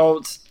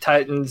Colts,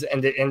 Titans,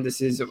 and they end the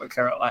season with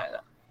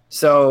Carolina.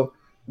 So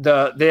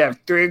they have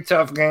 3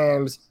 tough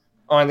games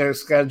on their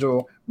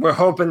schedule. We're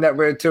hoping that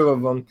we're 2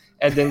 of them,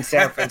 and then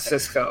San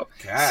Francisco.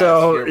 Gosh,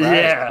 so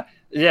right.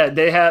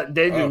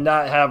 they do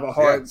not have a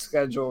hard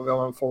schedule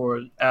going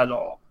forward at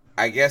all.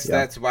 I guess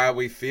that's why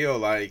we feel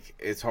like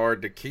it's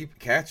hard to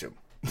catch them.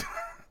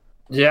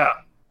 Yeah,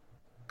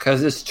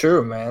 because it's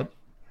true, man.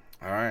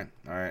 All right.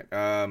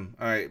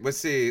 Let's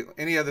see.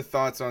 Any other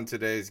thoughts on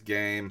today's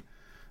game?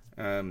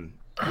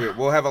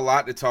 We'll have a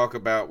lot to talk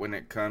about when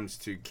it comes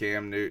to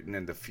Cam Newton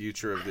and the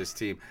future of this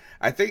team.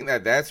 I think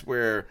that's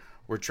where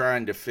we're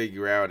trying to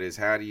figure out is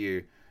how do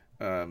you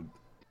and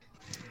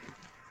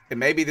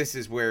maybe this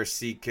is where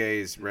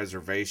CK's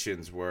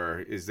reservations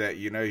were, is that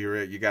you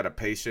got a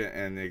patient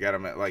and you got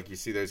them like you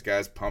see those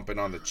guys pumping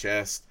on the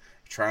chest,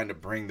 trying to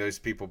bring those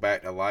people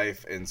back to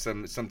life. And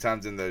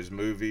sometimes in those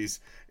movies,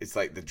 it's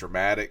like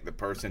the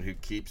person who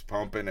keeps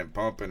pumping and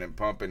pumping and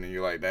pumping, and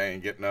you're like, they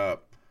ain't getting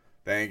up.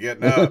 You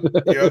know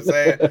what I'm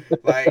saying?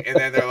 Like, and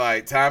then they're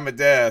like, time of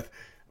death.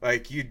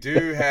 Like, you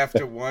do have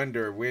to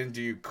wonder, when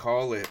do you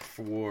call it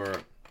for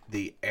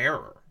the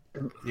error?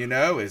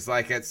 It's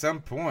like at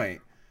some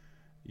point,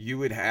 you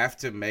would have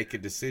to make a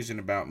decision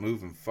about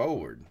moving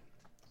forward.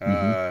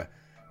 And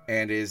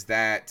is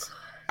that...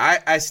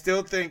 I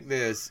still think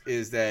this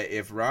is that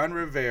if Ron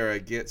Rivera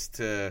gets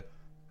to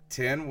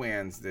 10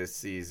 wins this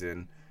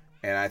season,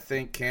 and I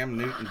think Cam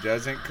Newton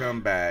doesn't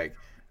come back,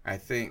 I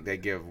think they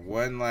give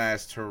one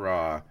last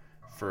hurrah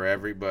for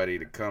everybody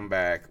to come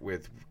back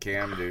with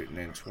Cam Newton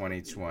in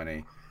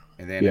 2020.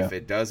 And then if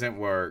it doesn't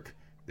work,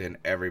 then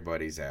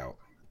everybody's out.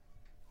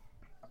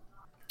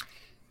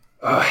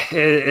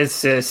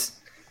 It's just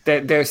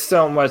that there's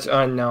so much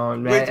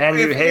unknown, man.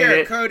 You hate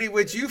it. Cody,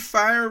 would you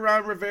fire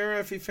Ron Rivera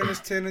if he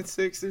finished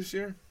 10-6 this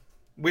year?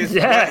 What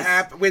has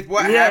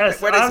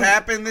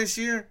happened this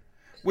year?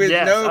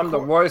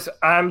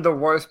 I'm the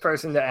worst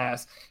person to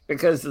ask,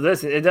 because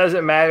listen, it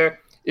doesn't matter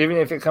even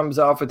if it comes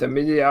off with a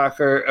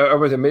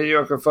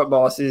mediocre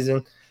football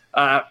season,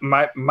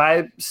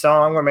 my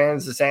song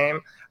remains the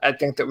same. I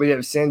think that we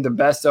have seen the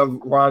best of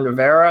Ron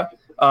Rivera.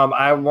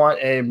 I want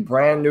a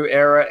brand new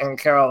era in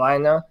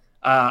Carolina.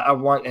 I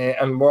want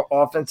a more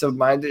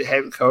offensive-minded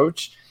head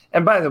coach.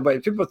 And by the way,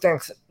 people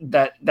think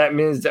that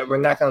means that we're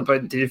not going to play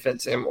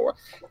defense anymore.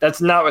 That's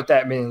not what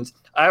that means.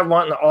 I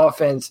want an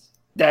offense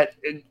that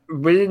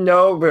we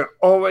know we're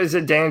always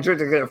in danger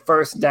to get a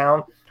first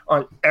down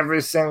on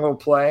every single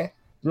play.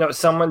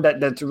 Someone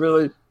that's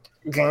really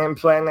game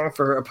planning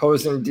for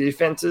opposing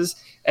defenses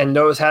and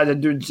knows how to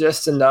do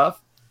just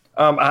enough.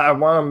 I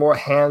want a more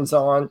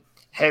hands-on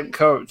head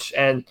coach.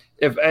 And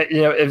if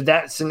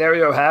that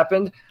scenario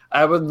happened,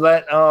 I would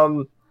let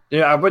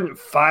I wouldn't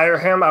fire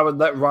him. I would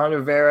let Ron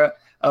Rivera.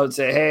 I would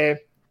say, hey,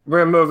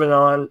 we're moving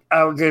on.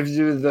 I'll give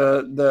you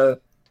the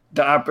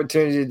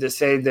opportunity to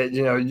say that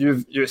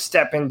you're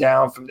stepping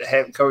down from the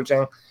head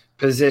coaching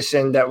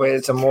position. That way,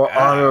 it's a more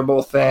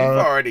honorable thing.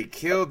 You've already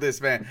killed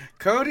this man,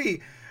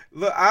 Cody.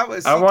 Look, I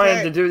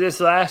wanted to do this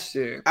last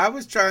year. I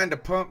was trying to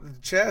pump the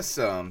chest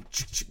some,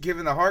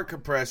 giving the heart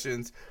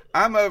compressions.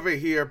 I'm over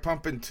here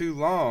pumping too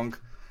long,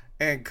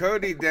 and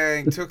Cody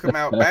dang took him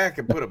out back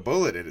and put a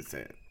bullet in his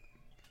head.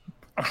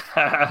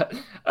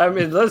 I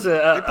mean, listen.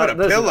 He put a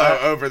pillow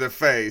over the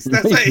face.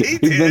 That's what he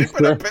did.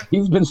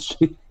 He's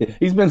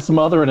been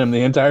smothering him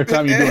the entire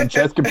time you're doing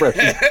chest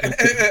compression.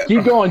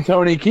 Keep going,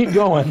 Tony. Keep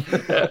going.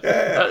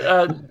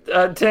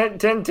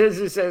 10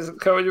 Tizzy says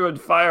Cody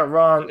would fire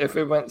Ron if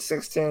we went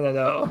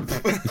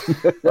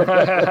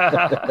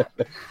 16-0.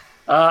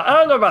 I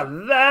don't know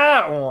about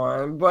that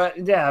one, but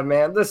yeah,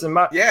 man. Listen,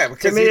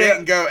 because he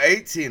didn't go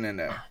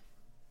 18-0.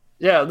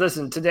 Yeah,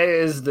 listen. Today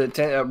is we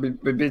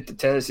beat the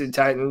Tennessee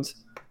Titans.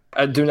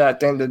 I do not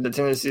think that the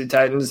Tennessee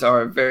Titans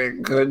are a very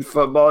good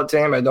football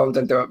team. I don't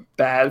think they're a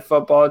bad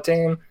football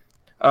team.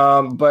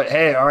 But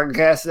hey, our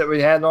guest that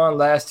we had on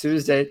last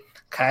Tuesday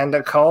kind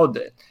of called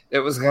it. It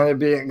was going to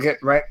be a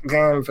get-right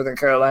game for the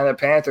Carolina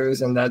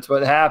Panthers, and that's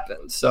what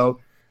happened. So,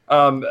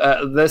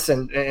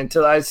 listen,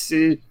 until I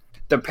see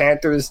the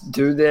Panthers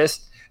do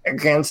this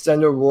against the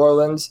New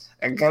Orleans,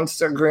 against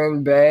the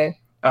Green Bay,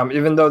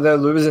 even though they're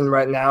losing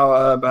right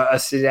now,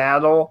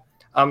 Seattle,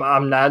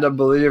 I'm not a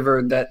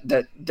believer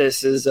that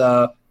this is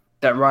that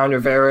Ron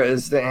Rivera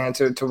is the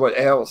answer to what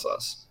ails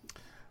us.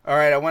 All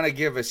right, I want to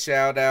give a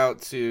shout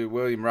out to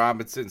William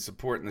Robinson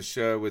supporting the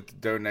show with the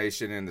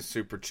donation and the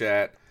super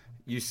chat.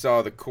 You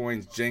saw the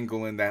coins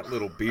jingle in that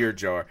little beer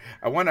jar.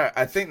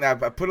 I think I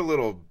put a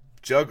little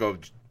jug of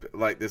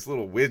like this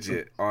little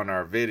widget on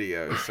our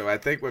video. So I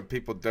think when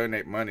people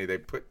donate money, they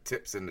put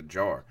tips in the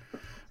jar.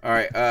 All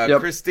right.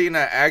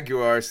 Christina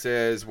Aguiar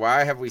says,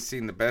 why have we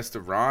seen the best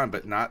of Ron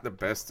but not the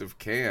best of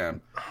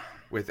Cam?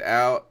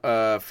 Without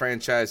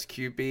franchise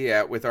QB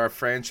out, with our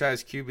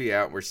franchise QB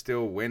out, we're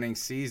still winning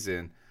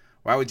season.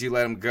 Why would you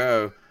let him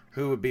go?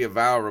 Who would be a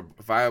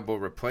viable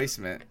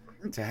replacement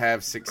to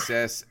have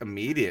success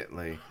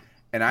immediately?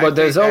 And I think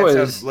that's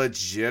a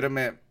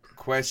legitimate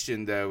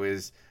question, though,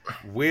 is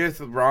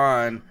with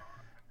Ron,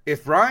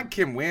 if Ron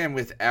can win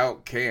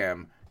without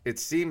Cam, it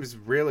seems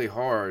really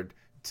hard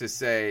to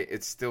say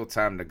it's still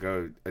time to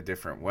go a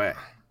different way.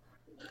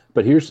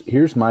 But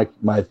here's my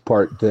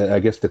part, I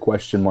guess the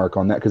question mark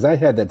on that, because I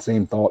had that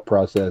same thought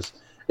process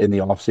in the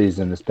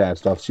offseason, this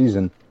past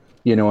offseason,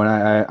 and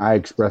I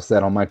expressed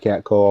that on my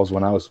cat calls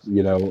when I was,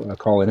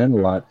 calling in a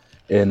lot,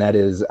 and that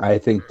is I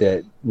think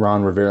that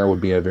Ron Rivera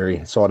would be a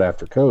very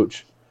sought-after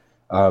coach.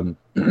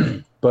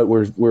 But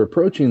we're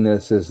approaching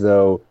this as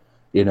though,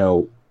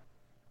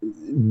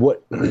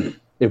 what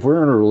if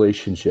we're in a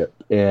relationship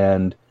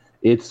and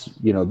it's,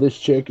 this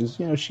chick is,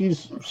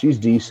 she's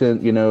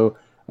decent,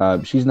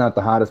 she's not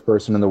the hottest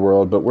person in the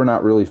world, but we're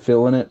not really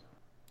feeling it.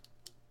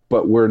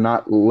 But we're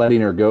not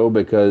letting her go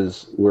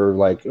because we're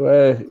like,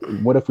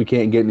 what if we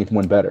can't get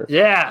anyone better?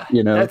 Yeah,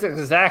 that's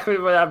exactly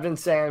what I've been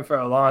saying for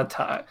a long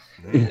time.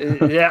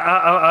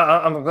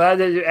 I'm glad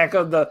that you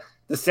echoed the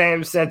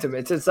same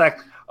sentiments. It's like,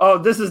 oh,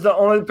 this is the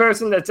only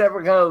person that's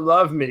ever going to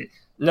love me.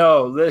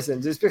 No,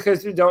 listen, just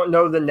because you don't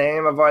know the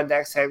name of our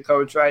next head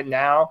coach right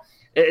now,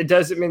 it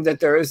doesn't mean that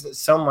there isn't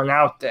someone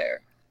out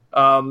there.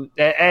 Are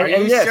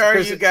you sure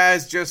you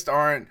guys just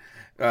aren't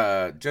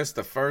just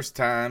the first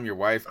time your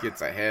wife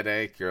gets a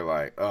headache, you're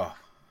like, oh,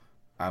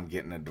 I'm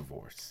getting a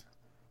divorce?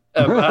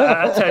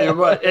 I tell you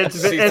what,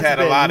 she's had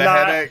a lot of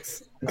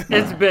headaches.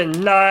 It's been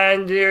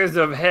 9 years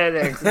of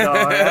headaches,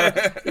 dog.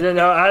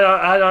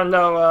 I don't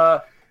know.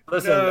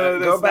 Listen, no,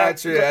 go back.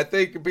 Not true.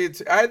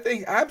 I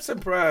think I'm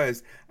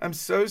surprised. I'm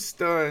so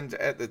stunned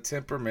at the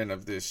temperament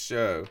of this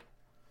show.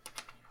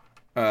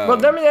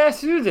 But let me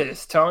ask you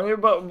this, Tony.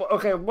 But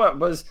okay, what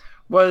was?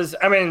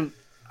 I mean,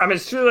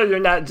 surely you're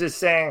not just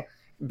saying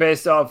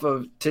based off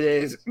of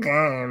today's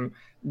game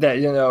that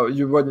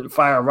you wouldn't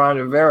fire Ron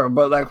Rivera.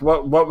 But like,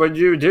 what would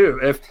you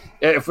do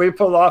if we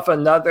pull off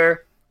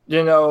another?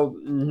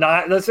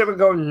 Let's say we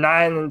go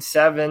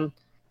 9-7.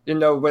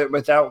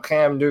 Without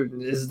Cam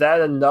Newton, is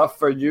that enough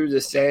for you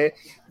to say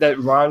that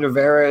Ron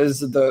Rivera is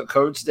the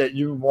coach that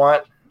you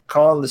want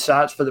calling the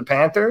shots for the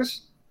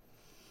Panthers?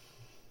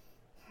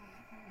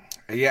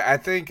 Yeah, I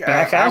think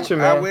Back at you,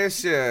 I man.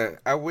 wish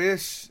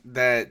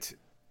that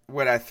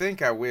what I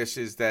think I wish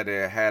is that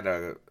it had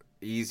a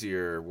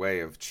easier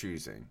way of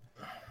choosing.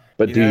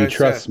 But do you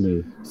trust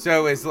me?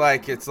 So it's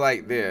like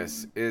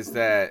this: is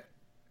that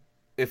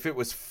if it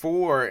was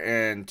 4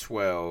 and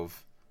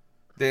 12,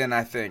 then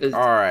I think all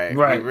right,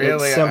 right,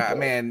 really, it's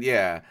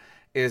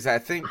simple. I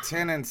think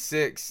 10 and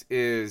 6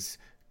 is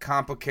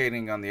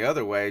complicating on the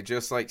other way,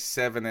 just like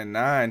 7 and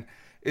 9.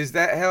 Is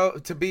that hell?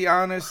 To be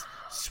honest,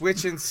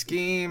 switching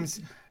schemes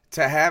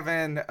to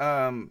having,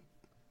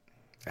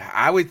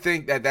 I would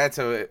think that's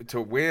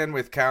to win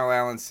with Kyle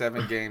Allen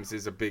 7 games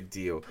is a big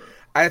deal.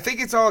 I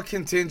think it's all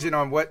contingent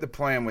on what the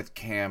plan with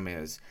Cam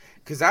is,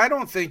 because I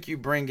don't think you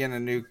bring in a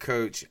new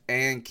coach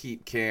and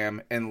keep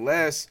Cam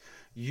unless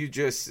you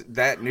just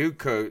that new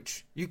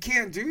coach. You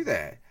can't do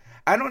that.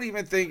 I don't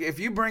even think if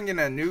you bring in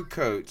a new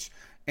coach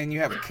and you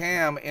have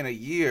Cam in a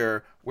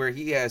year where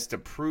he has to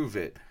prove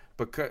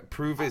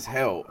his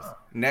health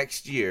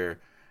next year.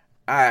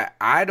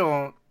 I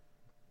don't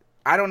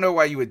know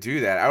why you would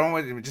do that. I don't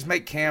want to just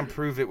make Cam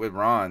prove it with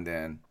Ron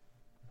then.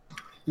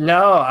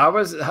 No,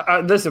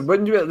 listen,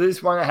 wouldn't you at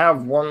least want to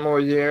have one more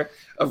year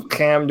of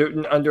Cam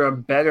Newton under a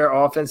better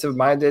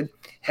offensive-minded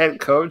head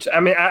coach? I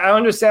mean, I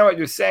understand what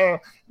you're saying.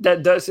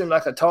 That does seem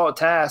like a tall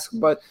task,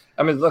 but,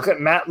 I mean, look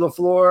at Matt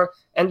LaFleur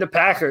and the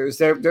Packers.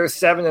 They're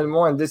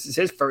 7-1. This is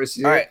his first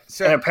year. All right,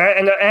 so,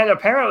 and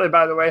apparently,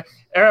 by the way,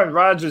 Aaron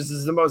Rodgers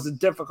is the most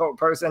difficult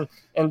person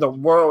in the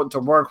world to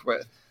work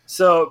with.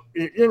 So,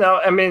 you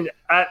know, I mean,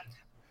 I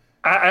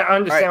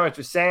understand what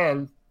you're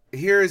saying.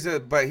 Here's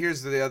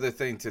the other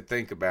thing to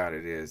think about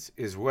it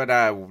is what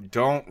I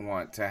don't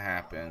want to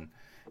happen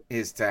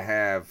is to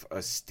have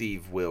a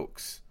Steve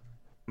Wilkes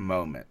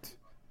moment.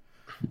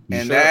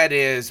 And that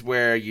is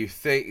where you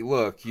think,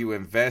 look,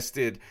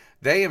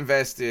 they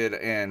invested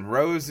in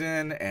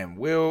Rosen and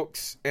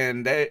Wilkes,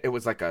 and it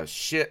was like a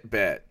shit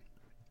bet.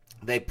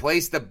 They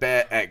placed the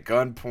bet at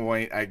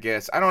gunpoint, I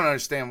guess. I don't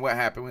understand what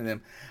happened with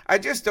them. I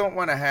just don't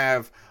want to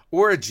have,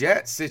 or a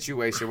Jets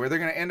situation where they're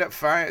going to end up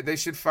they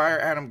should fire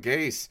Adam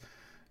Gase.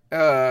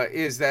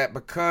 Is that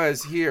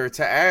because here,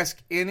 to ask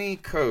any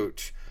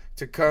coach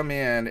to come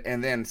in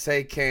and then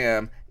say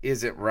Cam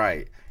isn't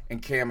right,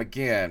 and Cam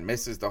again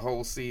misses the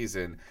whole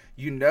season,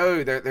 you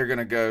know that they're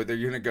gonna go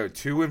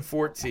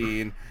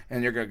 2-14,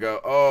 and you're gonna go,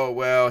 oh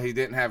well, he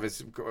didn't have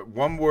his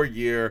one more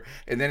year,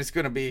 and then it's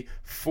gonna be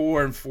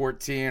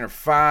 4-14 or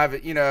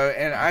 5, you know.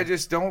 And I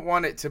just don't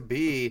want it to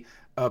be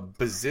a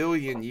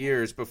bazillion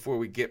years before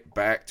we get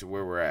back to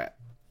where we're at.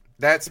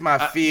 That's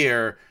my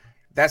fear.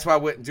 That's why I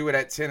wouldn't do it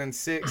at 10 and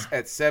 6.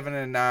 At 7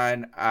 and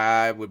 9,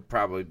 I would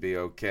probably be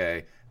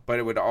okay. But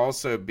it would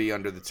also be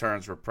under the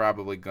terms we're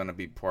probably going to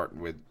be parting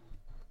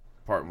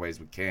ways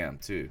with Cam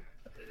too.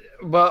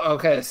 Well,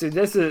 okay. See,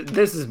 this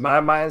is my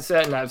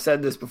mindset, and I've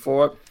said this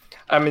before.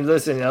 I mean,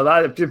 listen, a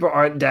lot of people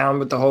aren't down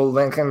with the whole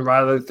Lincoln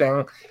Riley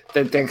thing.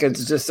 They think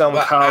it's just some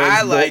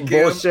college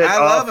bullshit I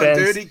love offense.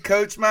 him, dude. He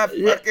coached my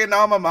fucking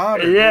alma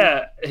mater.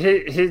 Yeah,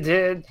 he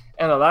did,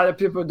 and a lot of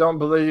people don't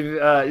believe.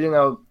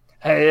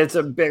 Hey, it's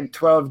a Big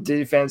 12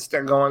 defense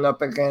they're going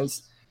up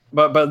against.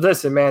 But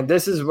listen, man,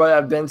 this is what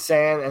I've been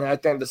saying, and I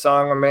think the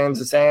song remains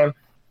the same.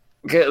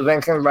 Get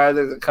Lincoln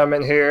Riley to come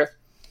in here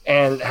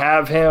and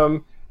have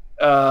him,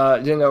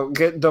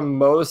 get the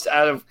most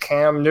out of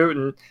Cam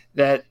Newton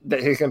that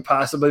he can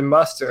possibly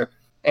muster.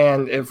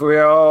 And if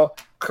we're all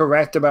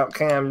correct about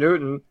Cam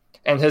Newton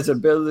and his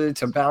ability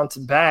to bounce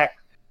back,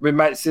 we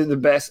might see the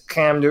best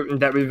Cam Newton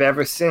that we've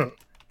ever seen.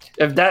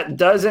 If that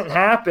doesn't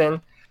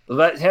happen,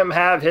 let him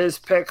have his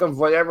pick of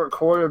whatever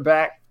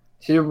quarterback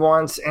he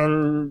wants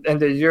in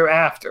the year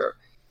after.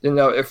 You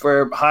know, if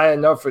we're high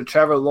enough for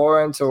Trevor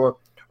Lawrence or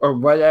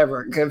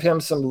whatever, give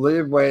him some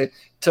leeway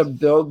to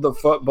build the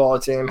football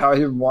team how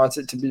he wants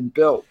it to be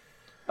built.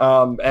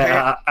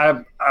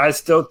 I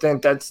still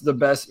think that's the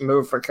best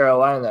move for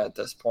Carolina at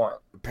this point.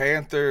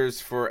 Panthers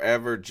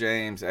Forever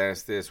James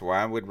asked this: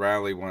 why would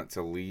Riley want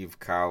to leave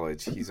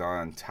college? He's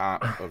on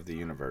top of the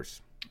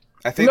universe.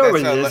 I think no,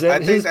 that's he isn't. I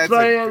think He's that's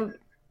playing.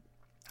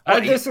 I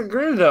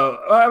disagree, though.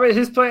 I mean,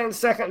 he's playing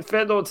second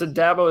fiddle to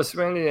Dabo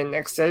Swinney and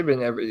Nick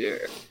Saban every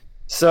year.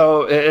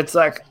 So it's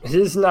like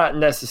he's not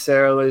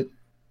necessarily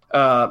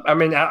I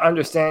mean, I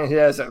understand he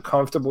has a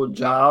comfortable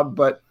job,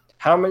 but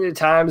how many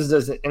times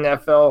does the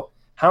NFL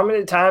 – how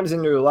many times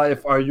in your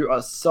life are you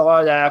a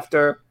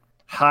sought-after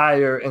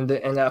hire in the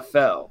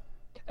NFL?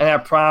 And I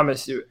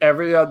promise you,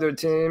 every other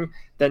team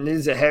that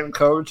needs a head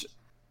coach,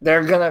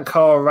 they're going to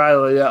call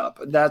Riley up.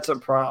 That's a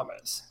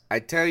promise. I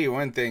tell you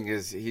one thing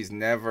is he's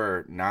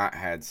never not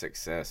had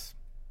success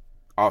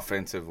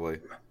offensively.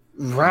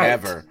 Right.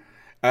 Never.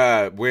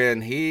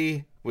 When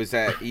he was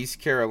at East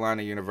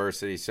Carolina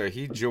University, so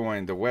he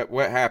joined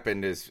what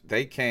happened is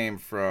they came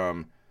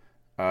from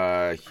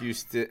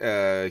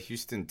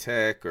Houston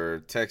Tech or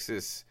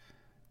Texas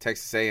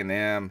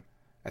A&M,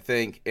 I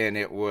think, and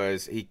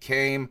he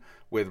came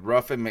with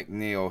Ruffin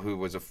McNeil, who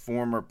was a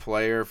former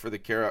player for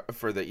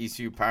the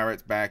ECU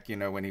Pirates back,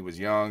 when he was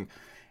young.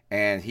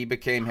 And he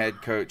became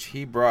head coach.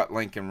 He brought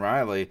Lincoln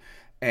Riley,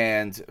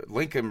 and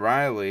Lincoln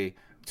Riley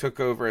took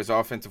over as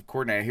offensive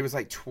coordinator. He was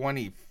like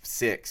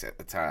 26 at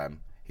the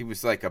time. He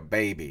was like a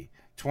baby.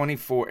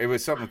 24. It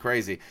was something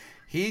crazy.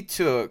 He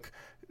took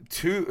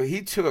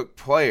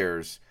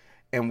players,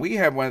 and we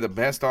had one of the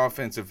best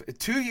offensive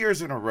 2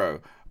 years in a row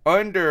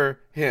under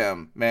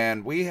him.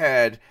 Man, we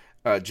had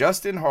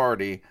Justin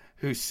Hardy,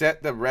 who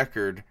set the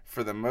record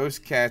for the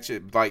most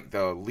catches, like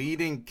the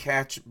leading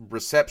catch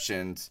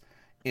receptions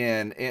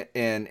in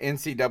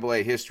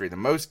NCAA history, the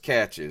most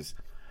catches.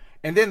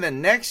 And then the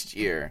next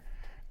year,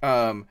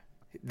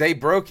 they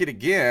broke it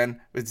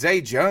again, but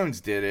Zay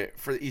Jones did it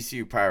for the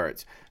ECU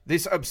Pirates.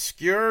 This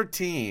obscure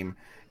team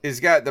has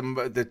got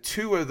the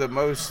two of the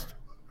most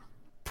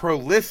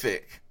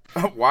prolific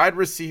wide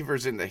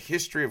receivers in the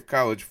history of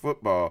college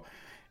football.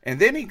 And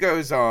then he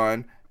goes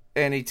on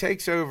and he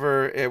takes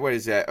over,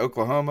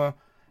 Oklahoma.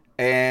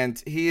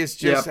 And he has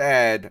just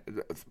had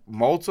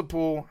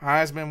multiple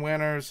Heisman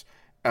winners.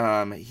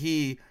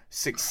 He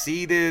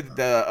succeeded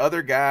the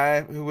other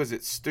guy, who was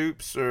it,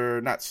 Stoops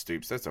or not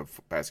Stoops? That's a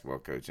basketball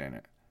coach, ain't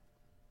it?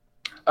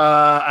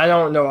 I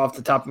don't know off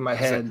the top of my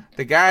head. So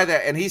the guy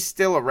and he's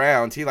still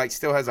around. He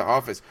still has an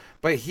office,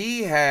 but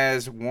he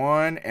has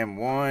won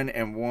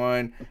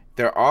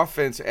their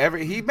offense.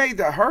 He made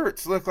the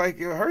Hurts look like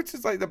Hurts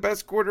is like the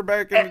best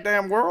quarterback in the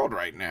damn world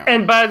right now.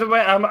 And by the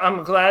way,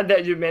 I'm glad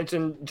that you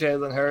mentioned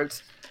Jalen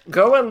Hurts.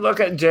 Go and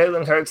look at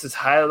Jalen Hurts'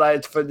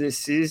 highlights for this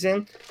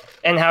season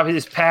and how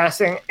he's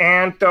passing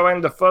and throwing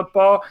the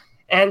football,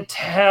 and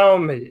tell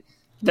me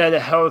that a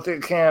healthy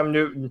Cam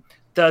Newton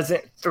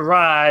doesn't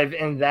thrive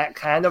in that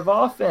kind of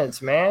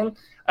offense, man.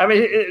 I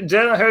mean,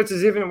 Jalen Hurts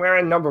is even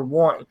wearing number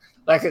 1.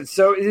 Like, it's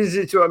so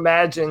easy to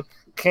imagine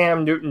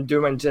Cam Newton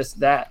doing just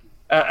that.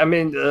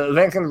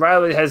 Lincoln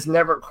Riley has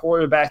never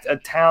quarterbacked a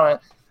talent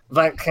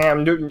like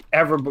Cam Newton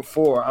ever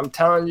before. I'm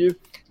telling you,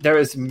 there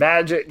is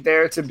magic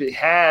there to be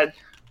had.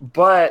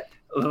 But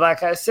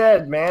like I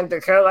said, man, the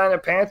Carolina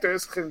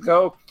Panthers could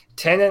go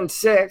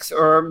 10-6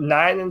 or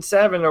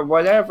 9-7 or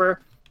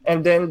whatever,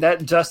 and then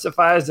that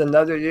justifies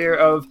another year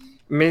of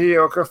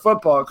mediocre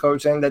football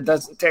coaching that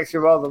doesn't take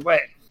you all the way.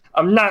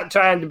 I'm not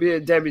trying to be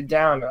a Debbie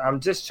Downer. I'm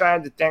just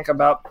trying to think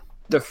about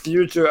the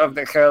future of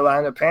the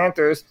Carolina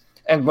Panthers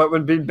and what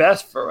would be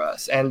best for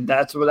us. And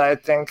that's what I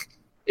think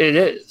it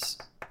is.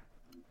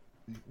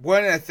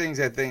 One of the things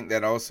I think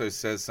that also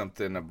says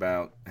something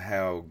about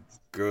how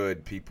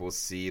good people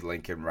see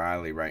Lincoln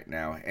Riley right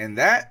now, and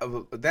that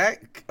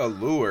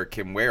allure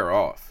can wear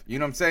off. You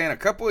know what I'm saying? A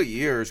couple of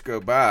years go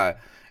by,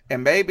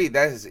 and maybe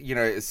that's,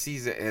 it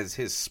sees it as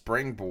his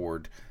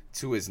springboard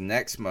to his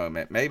next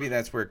moment. Maybe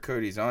that's where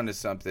Cody's onto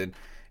something,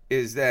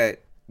 is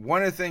that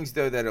one of the things,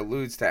 though, that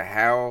alludes to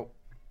how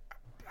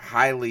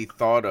highly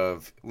thought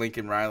of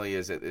Lincoln Riley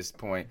is at this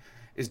point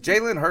is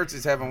Jalen Hurts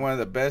is having one of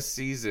the best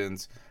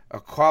seasons a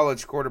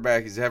college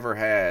quarterback has ever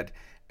had,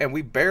 and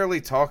we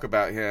barely talk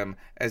about him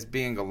as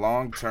being a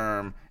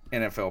long-term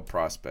NFL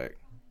prospect.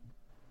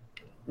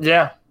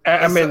 Yeah,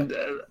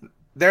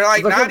 they're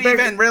like not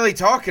even really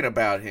talking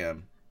about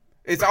him.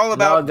 It's all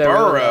about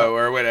Burrow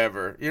or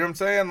whatever. You know what I'm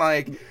saying?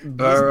 Like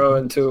Burrow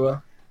and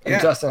Tua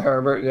and Justin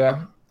Herbert.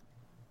 Yeah.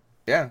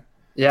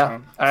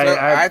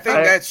 I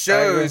think that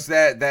shows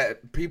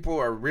that people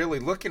are really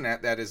looking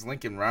at that as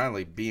Lincoln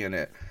Riley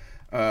being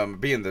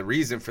the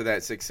reason for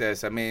that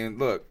success. I mean,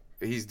 look,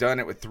 he's done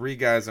it with 3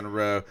 guys in a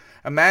row.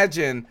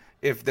 Imagine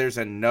if there's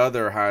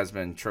another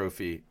Heisman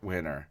Trophy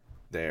winner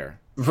there.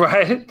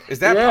 Right? Is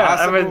that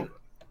possible?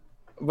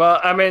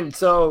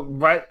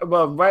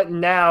 Right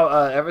now,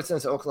 ever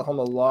since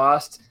Oklahoma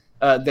lost,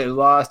 they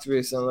lost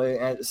recently,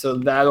 and so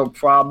that'll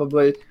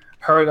probably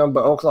hurt them.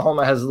 But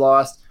Oklahoma has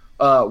lost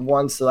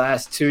once the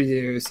last 2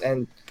 years,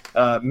 and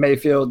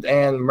Mayfield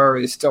and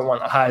Murray still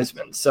won a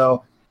Heisman.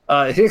 So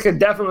he could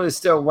definitely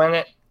still win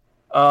it,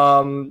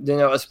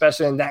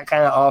 especially in that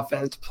kind of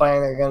offense,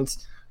 playing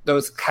against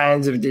those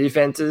kinds of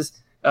defenses.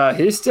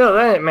 He's still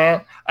in it, man.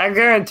 I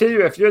guarantee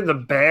you, if you're the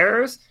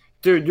Bears,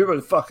 dude, you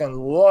would fucking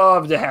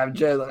love to have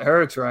Jalen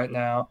Hurts right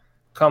now.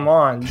 Come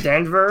on,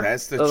 Denver.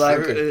 That's the truth.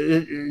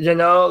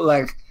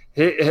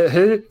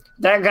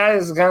 That guy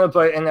is going to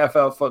play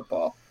NFL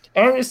football.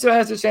 And he still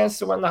has a chance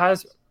to win the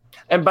Heisman.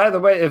 And by the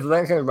way, if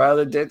Lincoln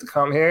Riley did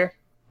come here,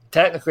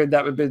 technically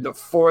that would be the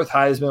 4th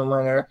Heisman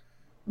winner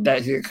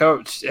that he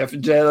coached. If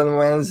Jalen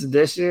wins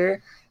this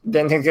year,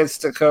 then he gets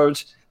to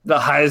coach the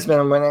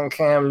Heisman winning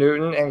Cam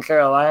Newton in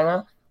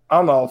Carolina.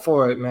 I'm all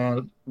for it,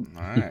 man.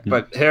 All right.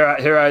 But here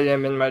I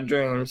am in my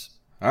dreams.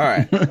 All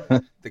right.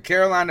 The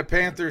Carolina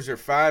Panthers are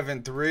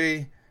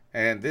 5-3,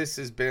 and this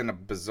has been a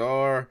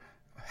bizarre,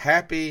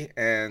 happy,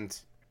 and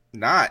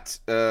not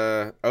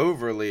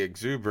overly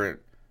exuberant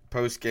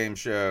post-game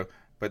show.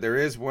 But there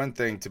is one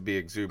thing to be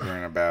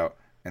exuberant about,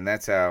 and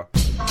that's how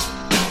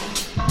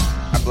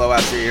I blow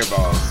out your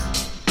earballs.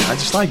 I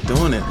just like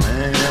doing it,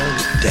 man.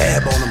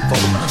 Dab on them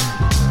folks.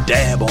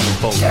 Dab on them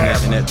folks.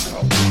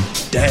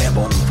 Dab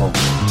on them folks.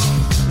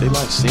 They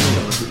like seeing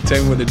it.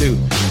 Tell me what to do.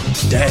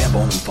 Dab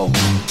on them folks.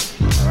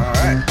 All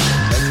right.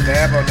 Let's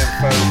dab on them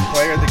folks.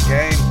 Player of the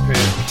game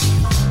pick.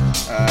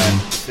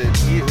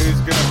 Who's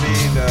going to be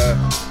the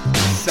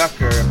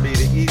sucker and be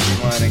the easy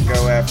one and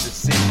go after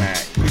C-Mac?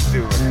 Who's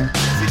doing it?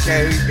 CK,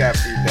 who you got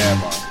for your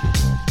dab on?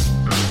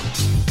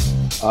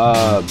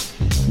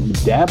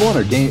 Dab on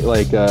or game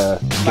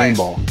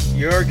ball?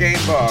 Your game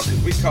ball,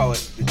 because we call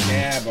it the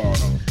dab on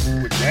them.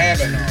 We're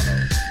dabbing on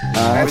them.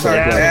 That's our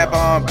dab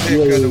on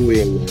pick of the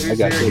week. Who's your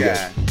guy?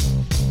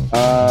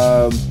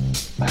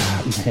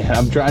 Man,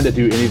 I'm trying to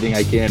do anything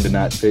I can to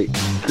not pick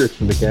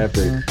Christian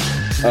McCaffrey.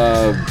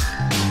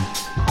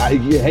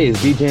 Hey, it's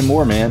DJ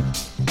Moore, man.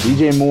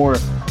 DJ Moore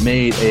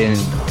made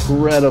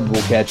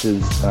incredible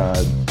catches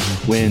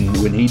when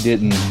he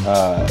didn't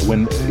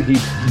when he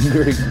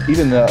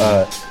even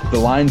the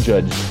line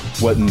judge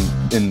wasn't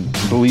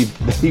believed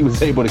that he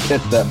was able to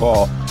catch that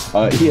ball.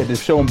 He had to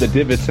show him the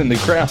divots in the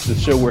ground to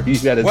show where he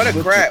got his. What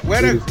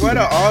an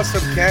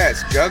awesome catch!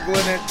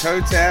 Juggling it,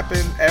 toe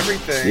tapping,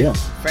 everything. Yeah,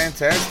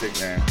 fantastic,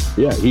 man.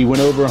 Yeah, he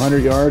went over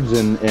 100 yards,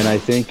 and I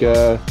think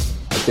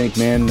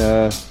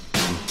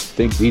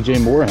DJ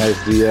Moore has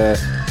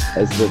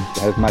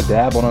my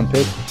dab on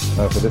pick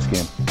for this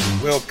game.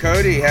 Will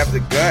Cody have the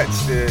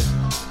guts to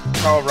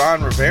call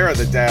Ron Rivera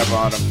the dab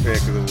on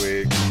pick of the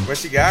week?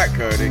 What you got,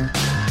 Cody?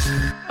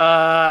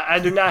 I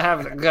do not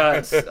have the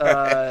guts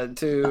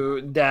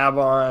to dab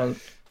on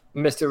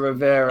Mr.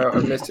 Rivera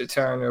or Mr.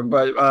 Turner,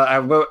 but I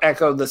will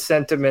echo the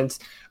sentiments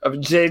of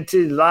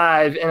JT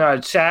Live in our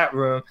chat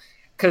room,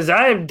 because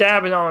I am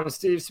dabbing on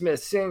Steve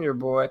Smith Sr.,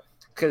 boy,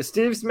 because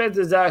Steve Smith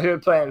is out here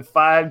playing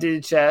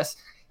 5D chess.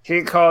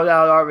 He called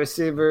out our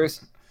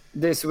receivers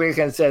this week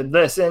and said,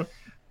 listen,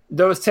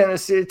 those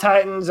Tennessee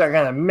Titans are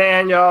going to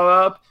man y'all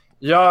up.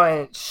 Y'all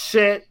ain't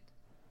shit.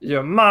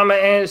 Your mama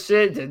ain't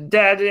shit. Your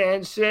daddy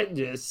ain't shit.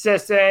 Your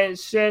sister ain't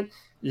shit.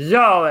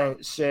 Y'all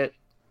ain't shit.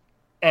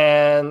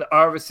 And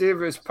our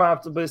receivers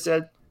promptly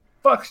said,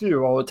 fuck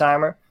you, old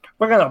timer.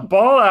 We're going to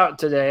ball out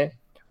today.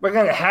 We're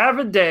going to have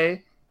a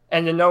day.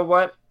 And you know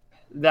what?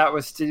 That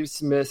was Steve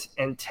Smith's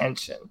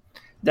intention.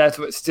 That's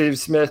what Steve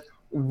Smith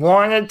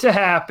wanted to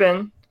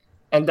happen.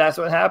 And that's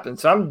what happened.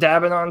 So I'm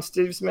dabbing on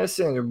Steve Smith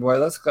Sr., boy.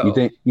 Let's go.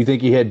 You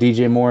think he had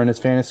DJ Moore in his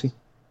fantasy?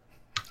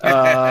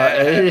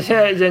 Yeah,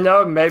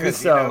 maybe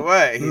so. You know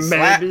what? He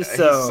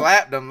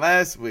slapped him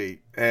last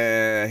week.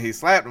 He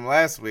slapped him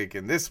last week,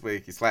 and this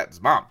week he slapped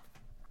his mom.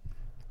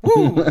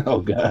 Woo!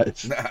 Oh,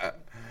 gosh.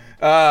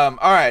 All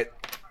right.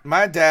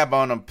 My dab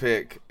on him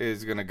pick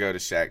is going to go to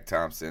Shaq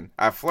Thompson.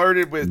 I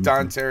flirted with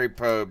Dontari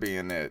Poe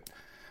being it,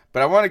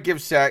 but I want to give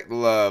Shaq the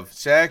love.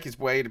 Shaq has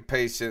waited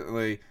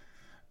patiently.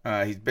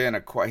 I'm telling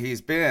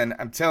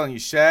you,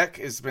 Shaq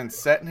has been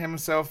setting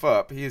himself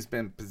up. He has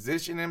been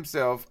positioning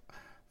himself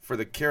for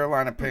the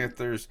Carolina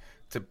Panthers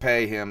to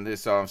pay him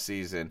this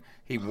offseason.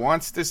 He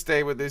wants to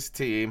stay with this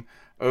team.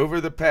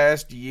 Over the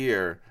past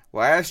year,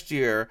 last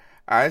year,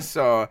 I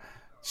saw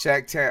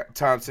Shaq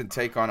Thompson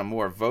take on a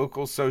more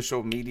vocal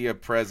social media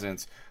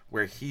presence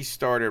where he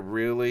started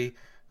really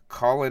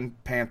calling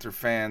Panther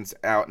fans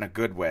out in a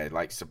good way,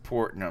 like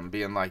supporting them,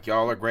 being like,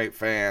 y'all are great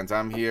fans.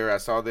 I'm here. I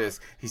saw this.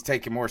 He's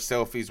taking more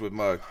selfies with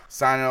Mug,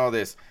 signing all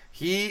this.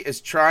 He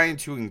is trying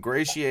to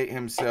ingratiate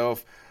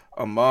himself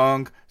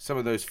among some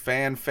of those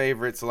fan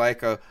favorites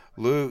like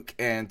Luke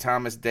and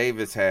Thomas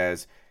Davis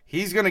has.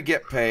 He's going to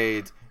get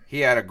paid.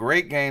 He had a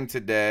great game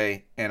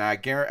today, and I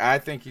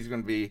think he's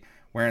going to be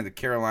wearing the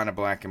Carolina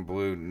black and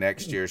blue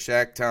next year.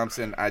 Shaq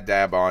Thompson, I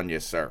dab on you,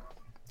 sir.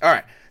 All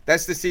right.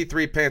 That's the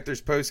C3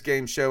 Panthers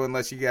post-game show.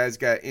 Unless you guys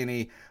got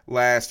any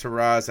last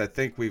hurrahs, I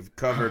think we've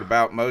covered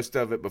about most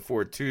of it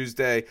before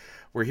Tuesday.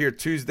 We're here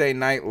Tuesday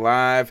night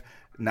live,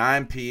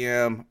 9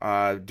 p.m.,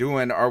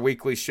 doing our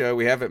weekly show.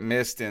 We haven't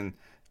missed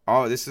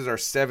this is our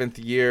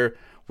 7th year.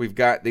 We've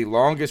got the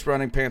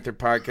longest-running Panther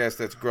podcast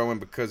that's growing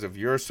because of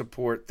your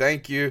support.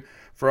 Thank you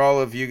for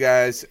all of you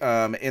guys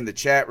in the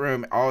chat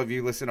room, all of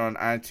you listen on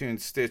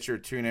iTunes, Stitcher,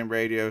 TuneIn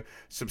Radio.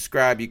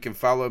 Subscribe. You can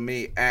follow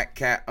me at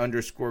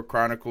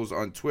 @cat_chronicles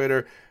on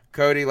Twitter.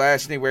 Cody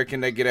Lashney, where can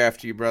they get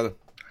after you, brother?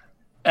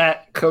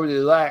 At Cody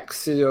Lack,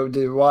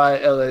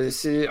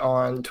 CODYLAC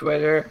on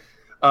Twitter.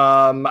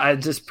 I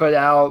just we put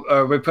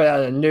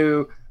out a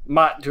new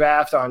mock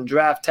draft on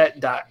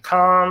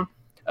drafttech.com.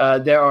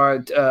 There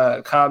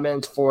are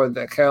comments for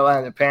the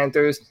Carolina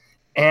Panthers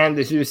and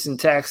the Houston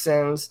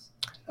Texans.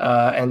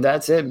 And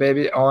that's it,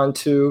 baby. On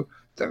to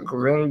the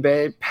Green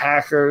Bay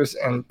Packers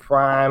in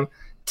prime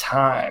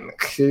time.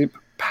 Keep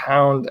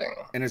pounding.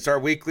 And it's our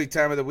weekly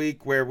time of the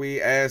week where we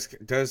ask,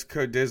 does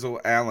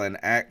Codizzle Allen,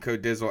 at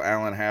Codizzle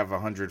Allen, have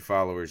 100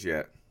 followers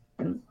yet?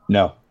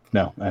 No,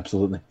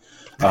 absolutely.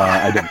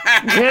 I don't.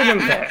 Get him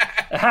there.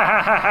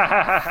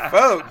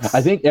 Folks.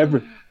 I think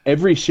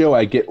every show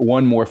I get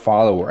one more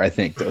follower, I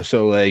think, though.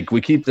 So,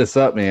 we keep this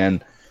up,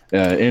 man.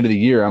 End of the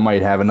year, I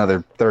might have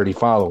another 30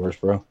 followers,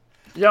 bro.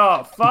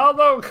 Y'all,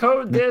 follow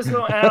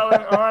Codizzle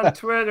Allen on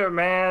Twitter,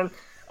 man.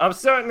 I'm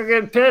starting to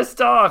get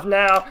pissed off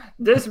now.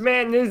 This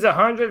man needs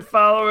 100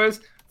 followers.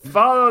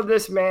 Follow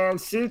this man,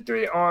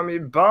 C3 Army.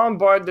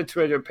 Bombard the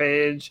Twitter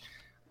page.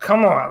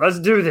 Come on, let's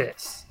do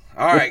this.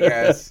 All right,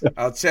 guys.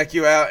 I'll check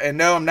you out. And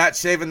no, I'm not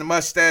shaving the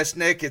mustache,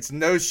 Nick. It's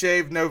No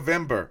Shave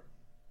November.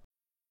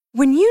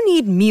 When you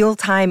need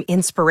mealtime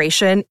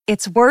inspiration,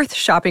 it's worth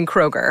shopping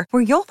Kroger,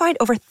 where you'll find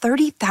over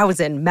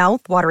 30,000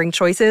 mouth-watering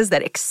choices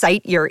that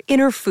excite your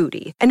inner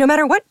foodie. And no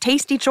matter what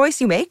tasty choice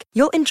you make,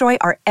 you'll enjoy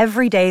our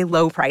everyday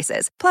low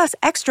prices, plus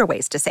extra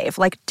ways to save,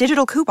 like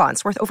digital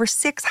coupons worth over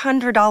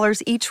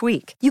 $600 each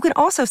week. You can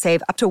also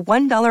save up to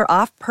 $1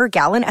 off per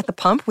gallon at the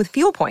pump with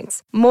fuel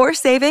points. More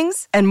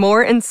savings and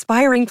more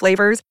inspiring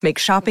flavors make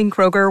shopping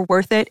Kroger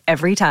worth it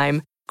every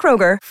time.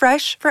 Kroger,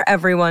 fresh for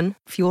everyone.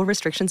 Fuel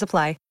restrictions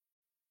apply.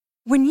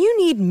 When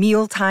you need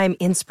mealtime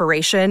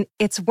inspiration,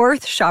 it's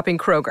worth shopping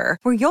Kroger,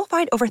 where you'll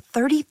find over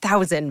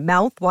 30,000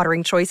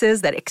 mouth-watering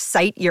choices that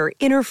excite your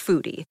inner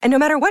foodie. And no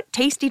matter what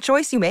tasty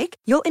choice you make,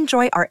 you'll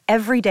enjoy our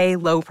everyday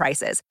low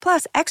prices,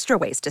 plus extra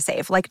ways to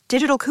save, like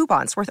digital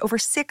coupons worth over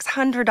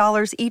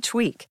 $600 each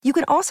week. You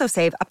can also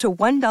save up to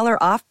 $1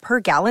 off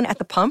per gallon at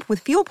the pump with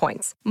fuel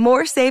points.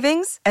 More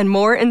savings and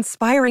more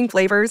inspiring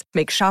flavors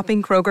make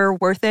shopping Kroger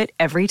worth it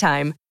every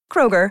time.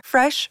 Kroger,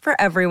 fresh for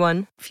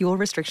everyone. Fuel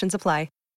restrictions apply.